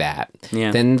going through that.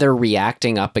 Yeah. Then they're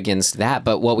reacting up against that.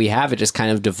 But what we have, it just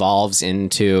kind of devolves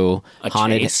into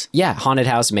chase. Yeah, haunted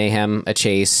house mayhem, a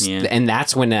chase. Yeah. And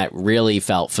that's when that really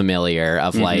felt familiar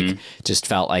of like, just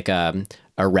felt like a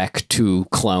Rec 2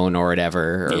 clone or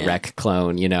whatever, or Rec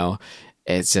clone, you know.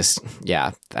 It's just,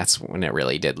 yeah, that's when it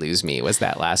really did lose me, was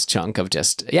that last chunk of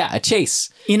just, a chase.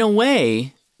 In a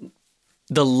way,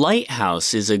 The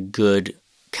Lighthouse is a good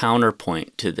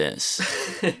counterpoint to this.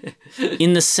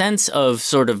 In the sense of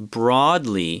sort of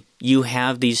broadly, you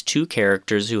have these two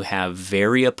characters who have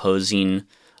very opposing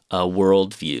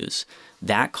worldviews.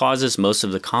 That causes most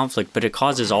of the conflict, but it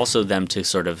causes also them to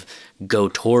sort of go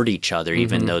toward each other,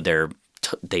 even though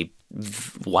they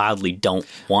wildly don't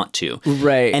want to.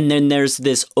 Right. And then there's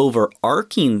this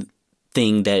overarching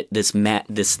thing that this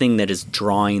thing that is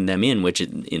drawing them in, which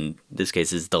in this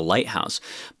case is the lighthouse.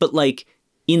 But like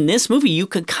in this movie, you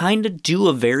could kind of do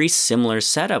a very similar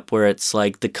setup where it's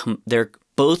like they're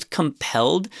both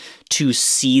compelled to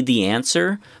see the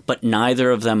answer, but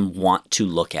neither of them want to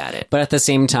look at it. But at the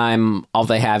same time, all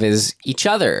they have is each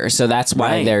other. So that's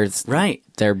why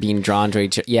they're being drawn to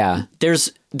each other. Yeah.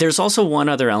 There's also one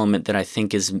other element that I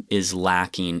think is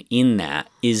lacking in that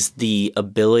is the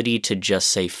ability to just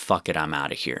say, fuck it, I'm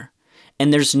out of here.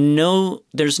 And there's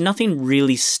nothing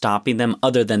really stopping them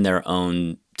other than their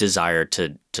own desire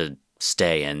to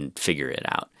stay and figure it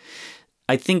out.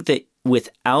 I think that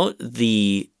without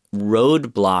the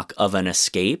roadblock of an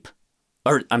escape,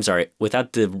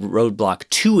 without the roadblock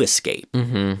to escape,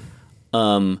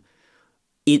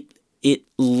 it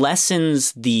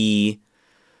lessens the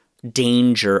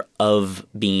danger of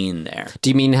being there. Do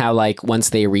you mean how like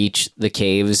once they reach the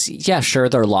caves, yeah, sure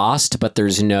they're lost, but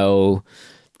there's no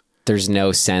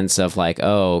sense of like,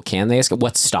 oh, can they escape?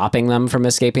 What's stopping them from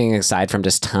escaping aside from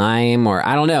just time? Or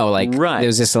I don't know, like it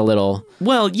was just a little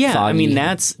foggy. I mean,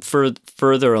 that's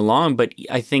further along, but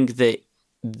I think that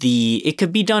it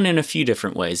could be done in a few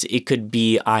different ways. It could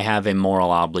be, I have a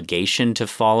moral obligation to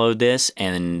follow this,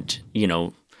 and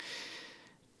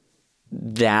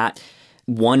that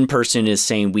one person is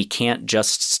saying we can't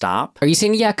just stop. Are you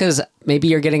saying, yeah, because maybe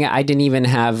you're getting I didn't even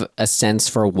have a sense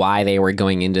for why they were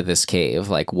going into this cave.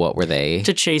 Like, what were they?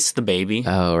 To chase the baby.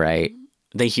 Oh, right.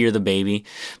 They hear the baby.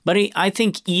 But I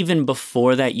think even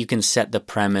before that, you can set the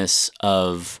premise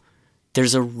of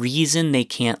there's a reason they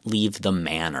can't leave the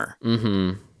manor.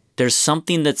 Mm-hmm. There's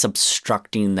something that's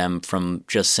obstructing them from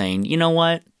just saying, you know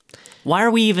what? Why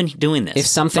are we even doing this? If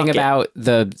something about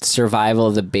the survival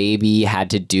of the baby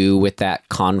had to do with that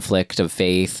conflict of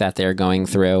faith that they're going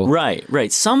through.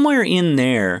 Right. Somewhere in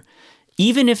there,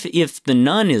 even if the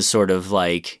nun is sort of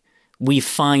like, we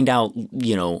find out,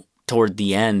 toward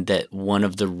the end that one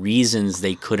of the reasons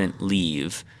they couldn't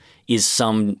leave is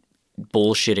some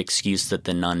bullshit excuse that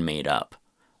the nun made up.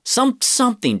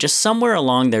 Something just somewhere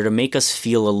along there to make us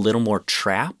feel a little more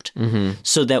trapped,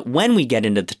 so that when we get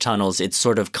into the tunnels, it's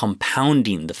sort of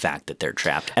compounding the fact that they're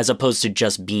trapped, as opposed to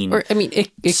just being. Or, I mean,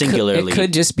 it singularly. It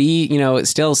could just be,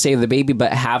 still save the baby,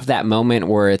 but have that moment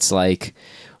where it's like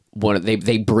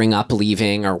they bring up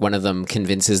leaving, or one of them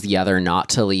convinces the other not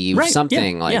to leave,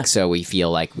 so we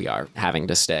feel like we are having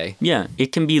to stay. Yeah, it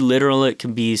can be literal, it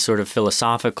can be sort of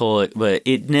philosophical, but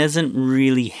it doesn't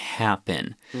really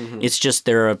happen. Mm-hmm. It's just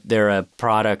they're a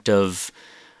product of,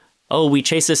 we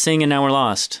chased this thing and now we're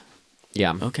lost.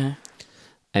 Yeah. Okay.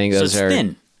 I think those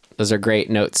are great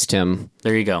notes, Tim.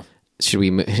 There you go. Should we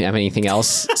have anything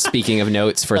else? Speaking of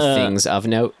notes for things of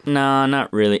note? No,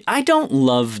 not really. I don't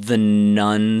love the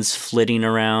nuns flitting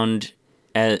around,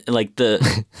 like the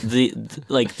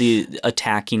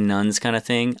attacking nuns kind of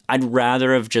thing. I'd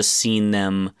rather have just seen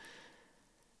them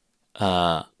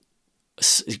not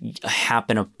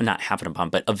happen upon,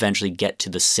 but eventually get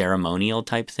to the ceremonial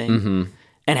type thing. Mm-hmm.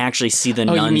 And actually see the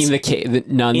nuns. Oh, you mean the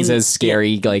nuns as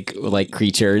scary, like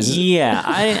creatures? Yeah,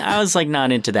 I was like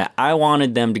not into that. I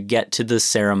wanted them to get to the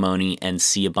ceremony and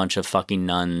see a bunch of fucking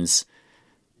nuns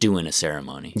doing a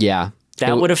ceremony. Yeah.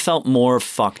 That would have felt more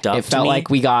fucked up. It felt like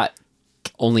we got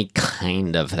only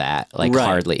kind of that,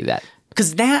 hardly that.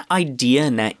 Because that idea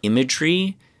and that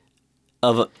imagery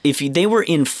of if they were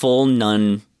in full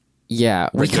nun. Yeah,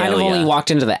 we kind of only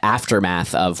walked into the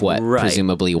aftermath of what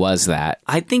presumably was that.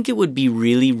 I think it would be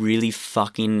really, really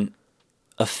fucking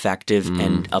effective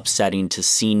and upsetting to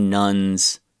see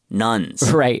nuns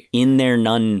in their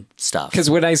nun stuff. Because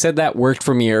when I said that worked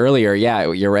for me earlier, yeah,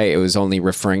 you're right. It was only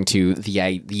referring to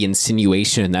the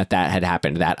insinuation that had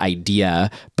happened, that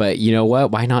idea. But you know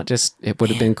what? Why not just? It would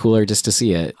have been cooler just to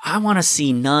see it. I want to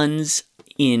see nuns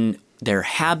in their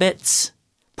habits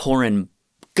pouring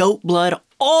goat blood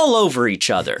all over each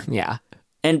other. Yeah.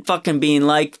 And fucking being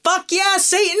like, fuck yeah,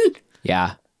 Satan.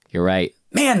 Yeah, you're right.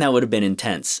 Man, that would have been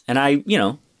intense. And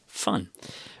fun.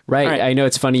 Right. I know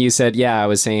it's funny you said, I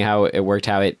was saying how it worked,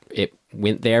 how it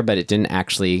went there, but it didn't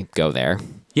actually go there.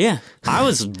 Yeah. I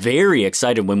was very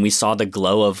excited when we saw the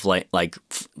glow of like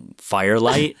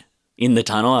firelight in the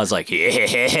tunnel. I was like,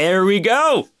 yeah, here we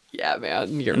go. Yeah,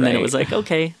 man, you're right. And then it was like,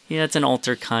 okay, yeah, it's an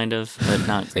altar kind of, but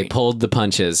not great. They pulled the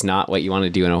punches, not what you want to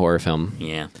do in a horror film.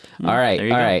 Yeah. All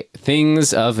right.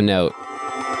 Things of note.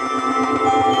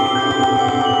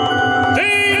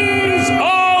 Things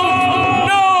of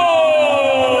note!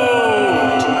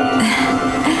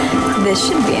 This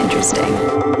should be interesting.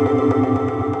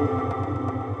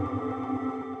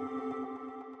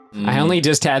 I only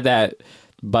just had that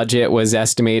budget was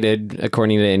estimated,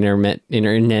 according to the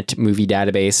Internet Movie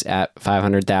Database, at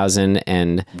 $500,000,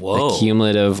 and Whoa. the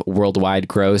cumulative worldwide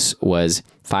gross was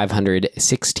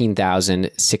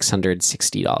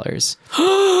 $516,660.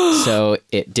 So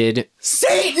it did.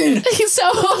 Satan!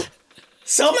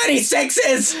 So many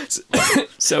sixes!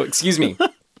 So, excuse me,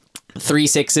 3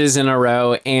 sixes in a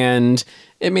row, and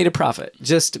it made a profit,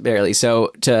 just barely.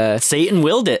 So Satan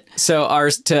willed it. So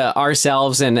to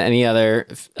ourselves and any other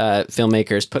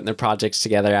filmmakers putting their projects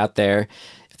together out there,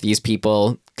 if these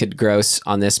people could gross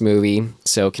on this movie,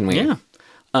 so can we. Yeah.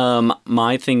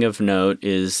 My thing of note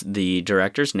is the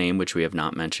director's name, which we have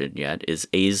not mentioned yet, is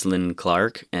Aislinn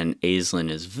Clark, and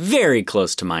Aislinn is very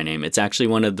close to my name. It's actually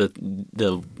one of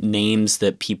the names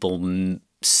that people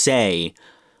say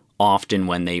often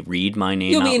when they read my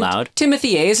name out loud.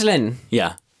 Timothy Aislinn.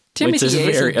 Yeah. Timothy Which is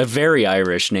Aislinn. a very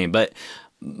Irish name, but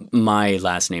my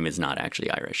last name is not actually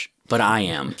Irish. But I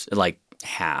am, like,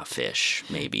 half-ish,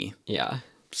 maybe. Yeah.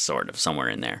 Sort of, somewhere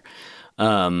in there.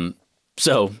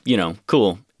 So,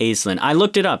 cool. Aislinn. I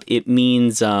looked it up. It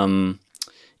means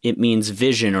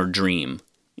vision or dream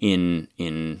in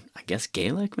I guess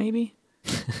Gaelic, maybe?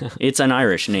 It's an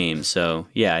Irish name, so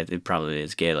yeah, it probably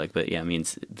is Gaelic, but yeah, it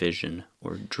means vision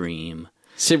or dream.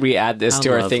 Should we add this How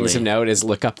to our lovely. things of note, is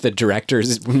look up the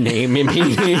director's name in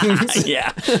meetings?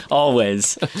 Yeah,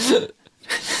 always.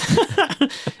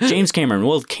 James Cameron.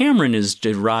 Well, Cameron is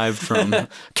derived from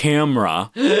camera,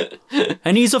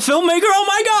 and he's a filmmaker. Oh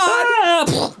my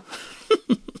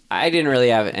God! I didn't really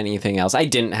have anything else. I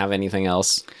didn't have anything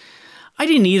else. I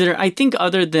didn't either. I think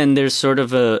other than there's sort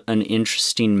of an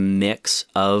interesting mix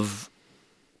of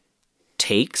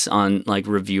takes on like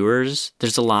reviewers.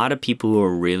 There's a lot of people who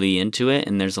are really into it,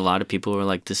 and there's a lot of people who are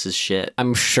like, this is shit.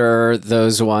 I'm sure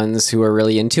those ones who are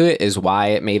really into it is why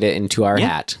it made it into our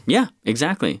hat. Yeah,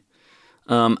 exactly.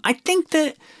 I think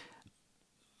that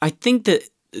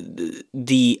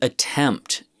the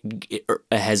attempt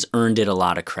has earned it a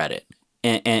lot of credit,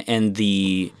 and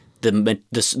the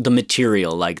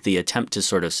material, like the attempt to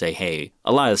sort of say, hey,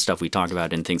 a lot of the stuff we talk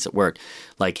about in Things That Work,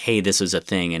 like, hey, this is a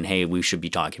thing, and hey, we should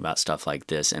be talking about stuff like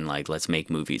this, and like, let's make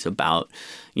movies about,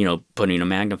 putting a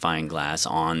magnifying glass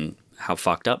on how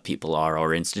fucked up people are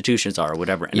or institutions are or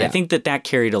whatever. And I think that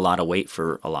carried a lot of weight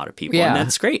for a lot of people, and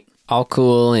that's great. All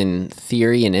cool in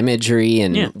theory and imagery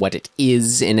and what it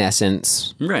is in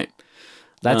essence. Right.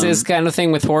 That's this kind of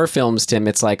thing with horror films, Tim.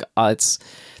 It's like, that's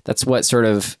what sort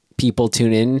of people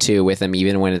tune into with them,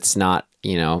 even when it's not,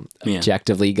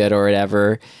 objectively good or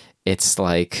whatever. It's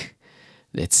like,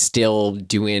 it's still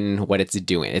doing what it's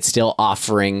doing. It's still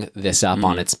offering this up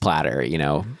on its platter,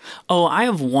 Oh, I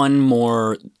have one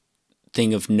more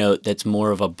thing of note that's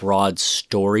more of a broad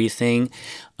story thing.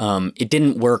 It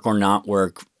didn't work or not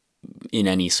work in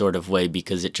any sort of way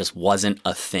because it just wasn't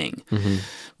a thing. Mm-hmm.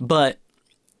 But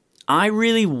I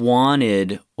really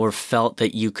wanted or felt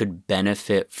that you could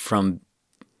benefit from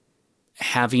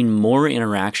having more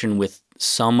interaction with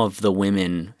some of the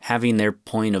women, having their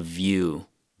point of view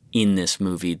in this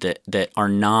movie that are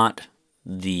not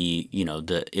the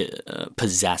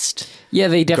possessed. Yeah,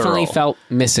 they definitely girl. felt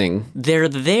missing. They're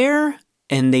there,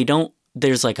 and they don't.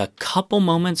 There's like a couple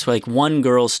moments where like one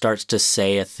girl starts to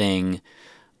say a thing,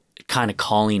 kind of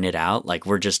calling it out, like,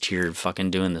 we're just here fucking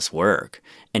doing this work,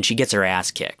 and she gets her ass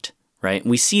kicked. Right?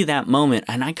 We see that moment,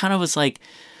 and I kind of was like,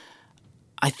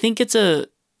 I think that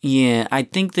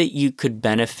you could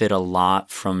benefit a lot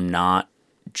from not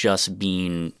just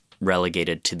being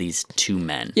relegated to these two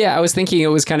men. Yeah, I was thinking it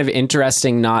was kind of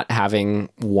interesting not having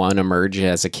one emerge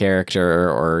as a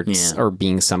character or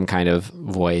being some kind of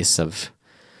voice of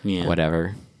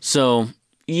whatever. So,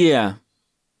 yeah,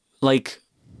 like,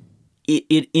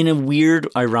 it in a weird,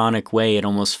 ironic way, it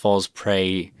almost falls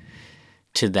prey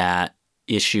to that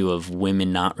issue of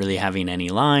women not really having any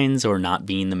lines or not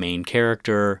being the main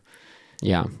character.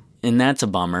 Yeah. And that's a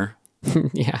bummer.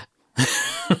 Yeah.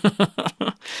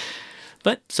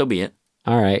 But so be it.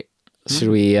 All right. Should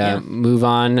we move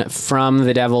on from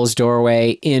The Devil's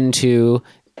Doorway into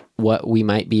what we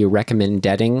might be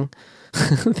recommending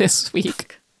this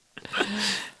week?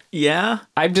 Yeah.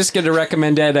 I'm just going to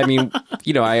recommend it. I mean,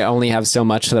 I only have so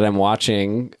much that I'm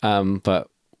watching, but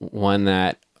one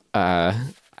that I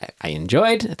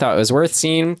enjoyed, I thought it was worth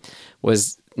seeing,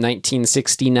 was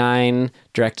 1969,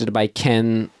 directed by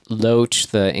Ken Loach,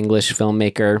 the English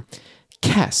filmmaker.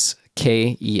 Kes,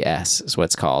 K-E-S is what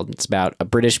it's called. It's about a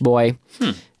British boy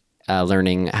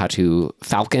learning how to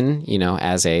falcon,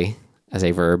 as a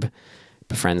verb.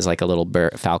 Befriends like a little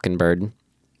falcon bird.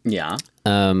 Yeah.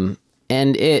 And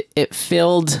it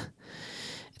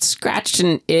scratched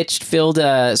and itched, filled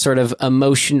a sort of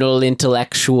emotional,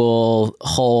 intellectual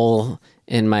hole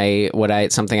in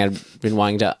something I've been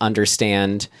wanting to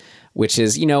understand, which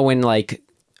is, when like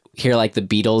hear like the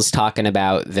Beatles talking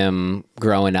about them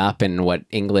growing up and what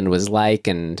England was like,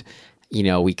 and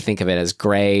we think of it as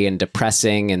gray and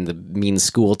depressing and the mean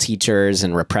school teachers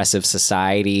and repressive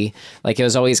society. Like, it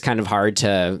was always kind of hard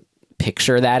to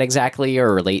picture that exactly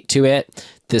or relate to it.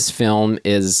 This film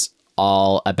is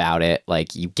all about it.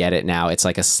 Like, you get it now. It's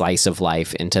like a slice of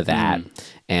life into that.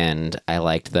 And I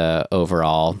liked the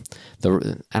overall,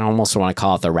 I almost want to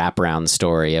call it the wraparound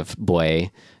story of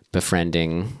boy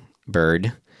befriending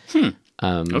bird.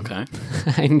 Okay.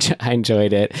 I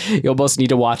enjoyed it. You almost need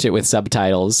to watch it with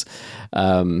subtitles.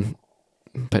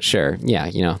 But sure.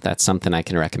 Yeah, that's something I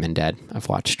can recommend, Ed. I've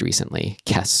watched recently.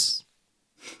 Yes.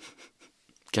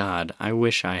 God, I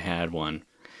wish I had one.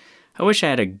 I wish I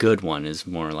had a good one is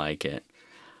more like it.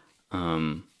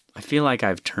 I feel like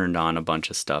I've turned on a bunch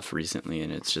of stuff recently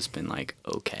and it's just been like,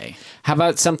 okay. How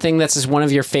about something that's just one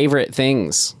of your favorite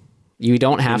things? You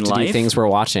don't have to do things we're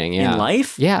watching. Yeah. In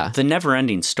life? Yeah. The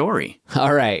Never-Ending Story.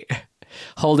 All right.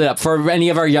 Hold it up for any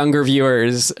of our younger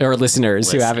viewers or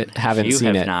listeners who haven't seen it. If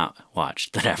you have not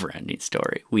watched The Never-Ending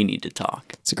Story, we need to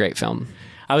talk. It's a great film.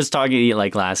 I was talking to you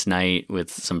like last night with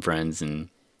some friends, and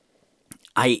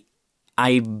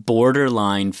I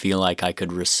borderline feel like I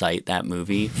could recite that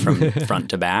movie from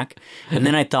front to back. And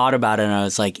then I thought about it and I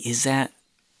was like,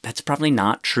 that's probably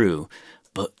not true,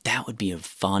 but that would be a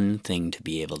fun thing to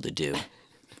be able to do.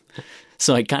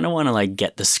 So I kind of want to like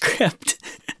get the script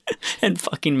and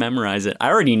fucking memorize it. I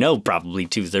already know probably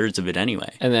 2/3 of it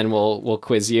anyway. And then we'll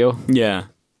quiz you. Yeah.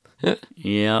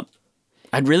 Yep.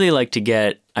 I'd really like to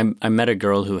get, I met a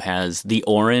girl who has, the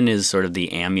Orin is sort of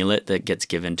the amulet that gets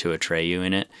given to Atreyu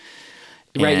in it.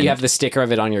 Right, you have the sticker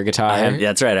of it on your guitar.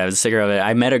 That's right, I have a sticker of it.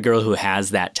 I met a girl who has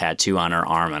that tattoo on her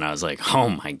arm, and I was like, oh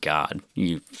my God,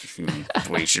 we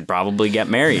should probably get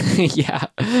married. Yeah.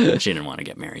 She didn't want to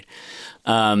get married.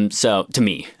 So, to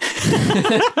me.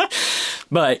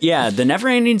 But yeah, The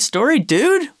Never-Ending Story,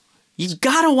 dude, you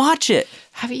gotta watch it.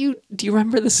 Do you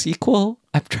remember the sequel?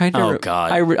 I'm trying to. Oh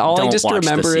God! I just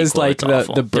remember is like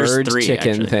the bird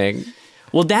chicken thing.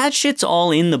 Well, that shit's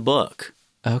all in the book.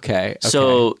 Okay.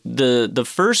 So the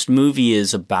first movie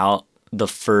is about the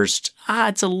first.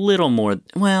 It's a little more.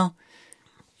 Well,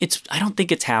 I don't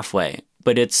think it's halfway,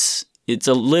 but it's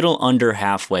a little under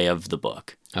halfway of the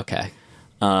book. Okay.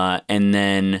 And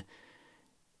then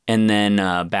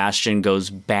Bastian goes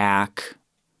back.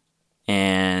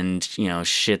 And,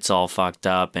 shit's all fucked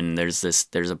up, and there's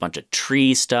a bunch of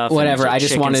tree stuff. Whatever, I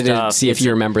just wanted to see if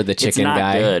you remember the chicken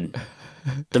guy. It's not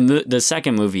good. The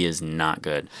second movie is not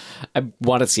good. I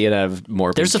want to see it out of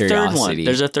morbid curiosity. There's a third one.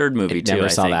 There's a third movie, too, I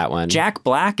saw that one. Jack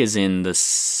Black is in the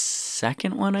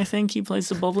second one, I think. He plays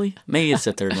the bully. Maybe it's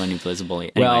the third one he plays the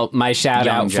bully. Anyway, well, my shout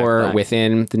out for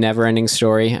within the Never-Ending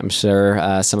Story, I'm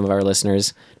sure some of our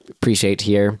listeners appreciate to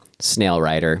hear, Snail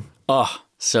Rider. Oh,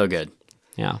 so good.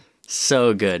 Yeah.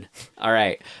 So good. All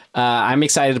right. I'm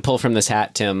excited to pull from this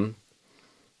hat, Tim.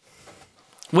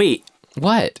 Wait.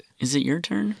 What? Is it your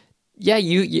turn? Yeah,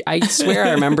 you I swear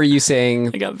I remember you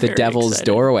saying The Devil's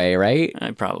Doorway, right?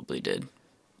 I probably did.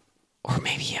 Or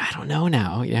maybe, I don't know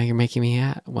now. Yeah, you're making me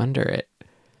wonder it.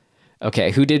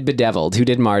 Okay, who did Bedeviled? Who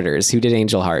did Martyrs? Who did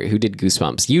Angel Heart? Who did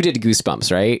Goosebumps? You did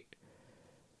Goosebumps, right?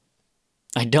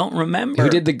 I don't remember. Who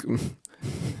did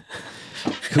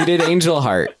Who did Angel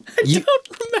Heart? I don't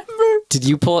remember. Did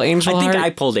you pull Angel Heart? I think I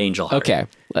pulled Angel Heart. Okay,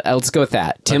 let's go with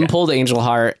that. Tim pulled Angel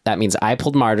Heart. That means I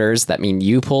pulled Martyrs. That means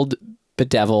you pulled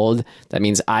Bedeviled. That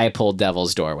means I pulled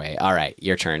Devil's Doorway. All right,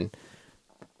 your turn.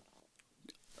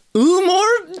 Ooh,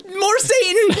 more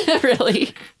Satan.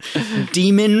 Really?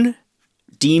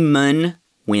 Demon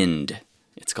Wind.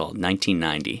 It's called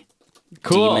 1990.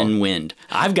 Cool. Demon Wind.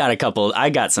 I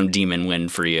got some Demon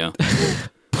Wind for you.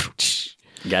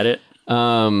 Get it?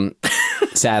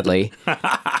 Sadly.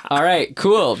 All right,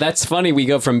 cool. That's funny. We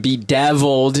go from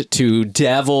Bedeviled to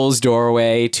Devil's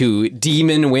Doorway to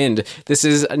Demon Wind. This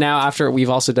is now after we've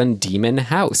also done Demon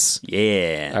House.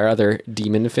 Yeah. Our other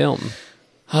demon film.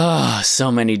 Oh,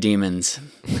 so many demons.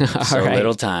 So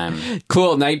little time.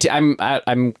 Cool.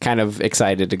 I'm kind of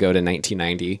excited to go to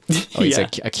 1990. Always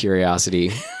a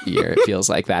curiosity year. It feels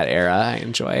like that era. I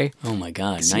enjoy. Oh my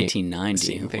God,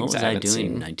 1990. What was I doing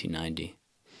in 1990?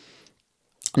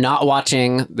 Not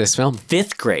watching this film.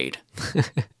 5th grade.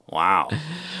 Wow.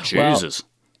 Jesus. Well,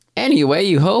 anyway,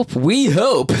 we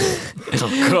hope.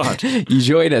 Oh God. You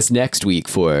join us next week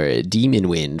for Demon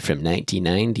Wind from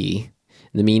 1990.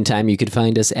 In the meantime, you could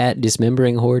find us at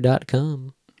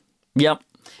dismemberinghorror.com. Yep.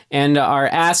 And our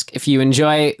ask, if you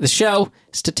enjoy the show,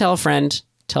 is to tell a friend.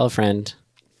 Tell a friend.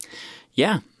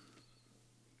 Yeah.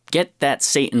 Get that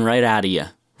Satan right out of you.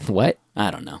 What? I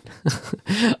don't know.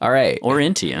 All right. Or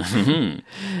into you.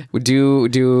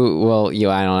 Well,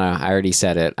 I don't know. I already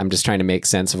said it. I'm just trying to make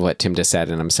sense of what Tim just said,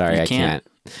 and I'm sorry, I can't.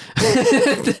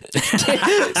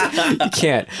 You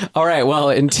can't. All right. Well,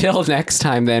 until next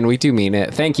time, then, we do mean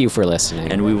it. Thank you for listening.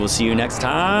 And we will see you next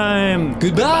time.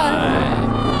 Goodbye.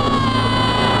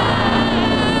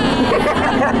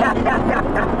 Bye.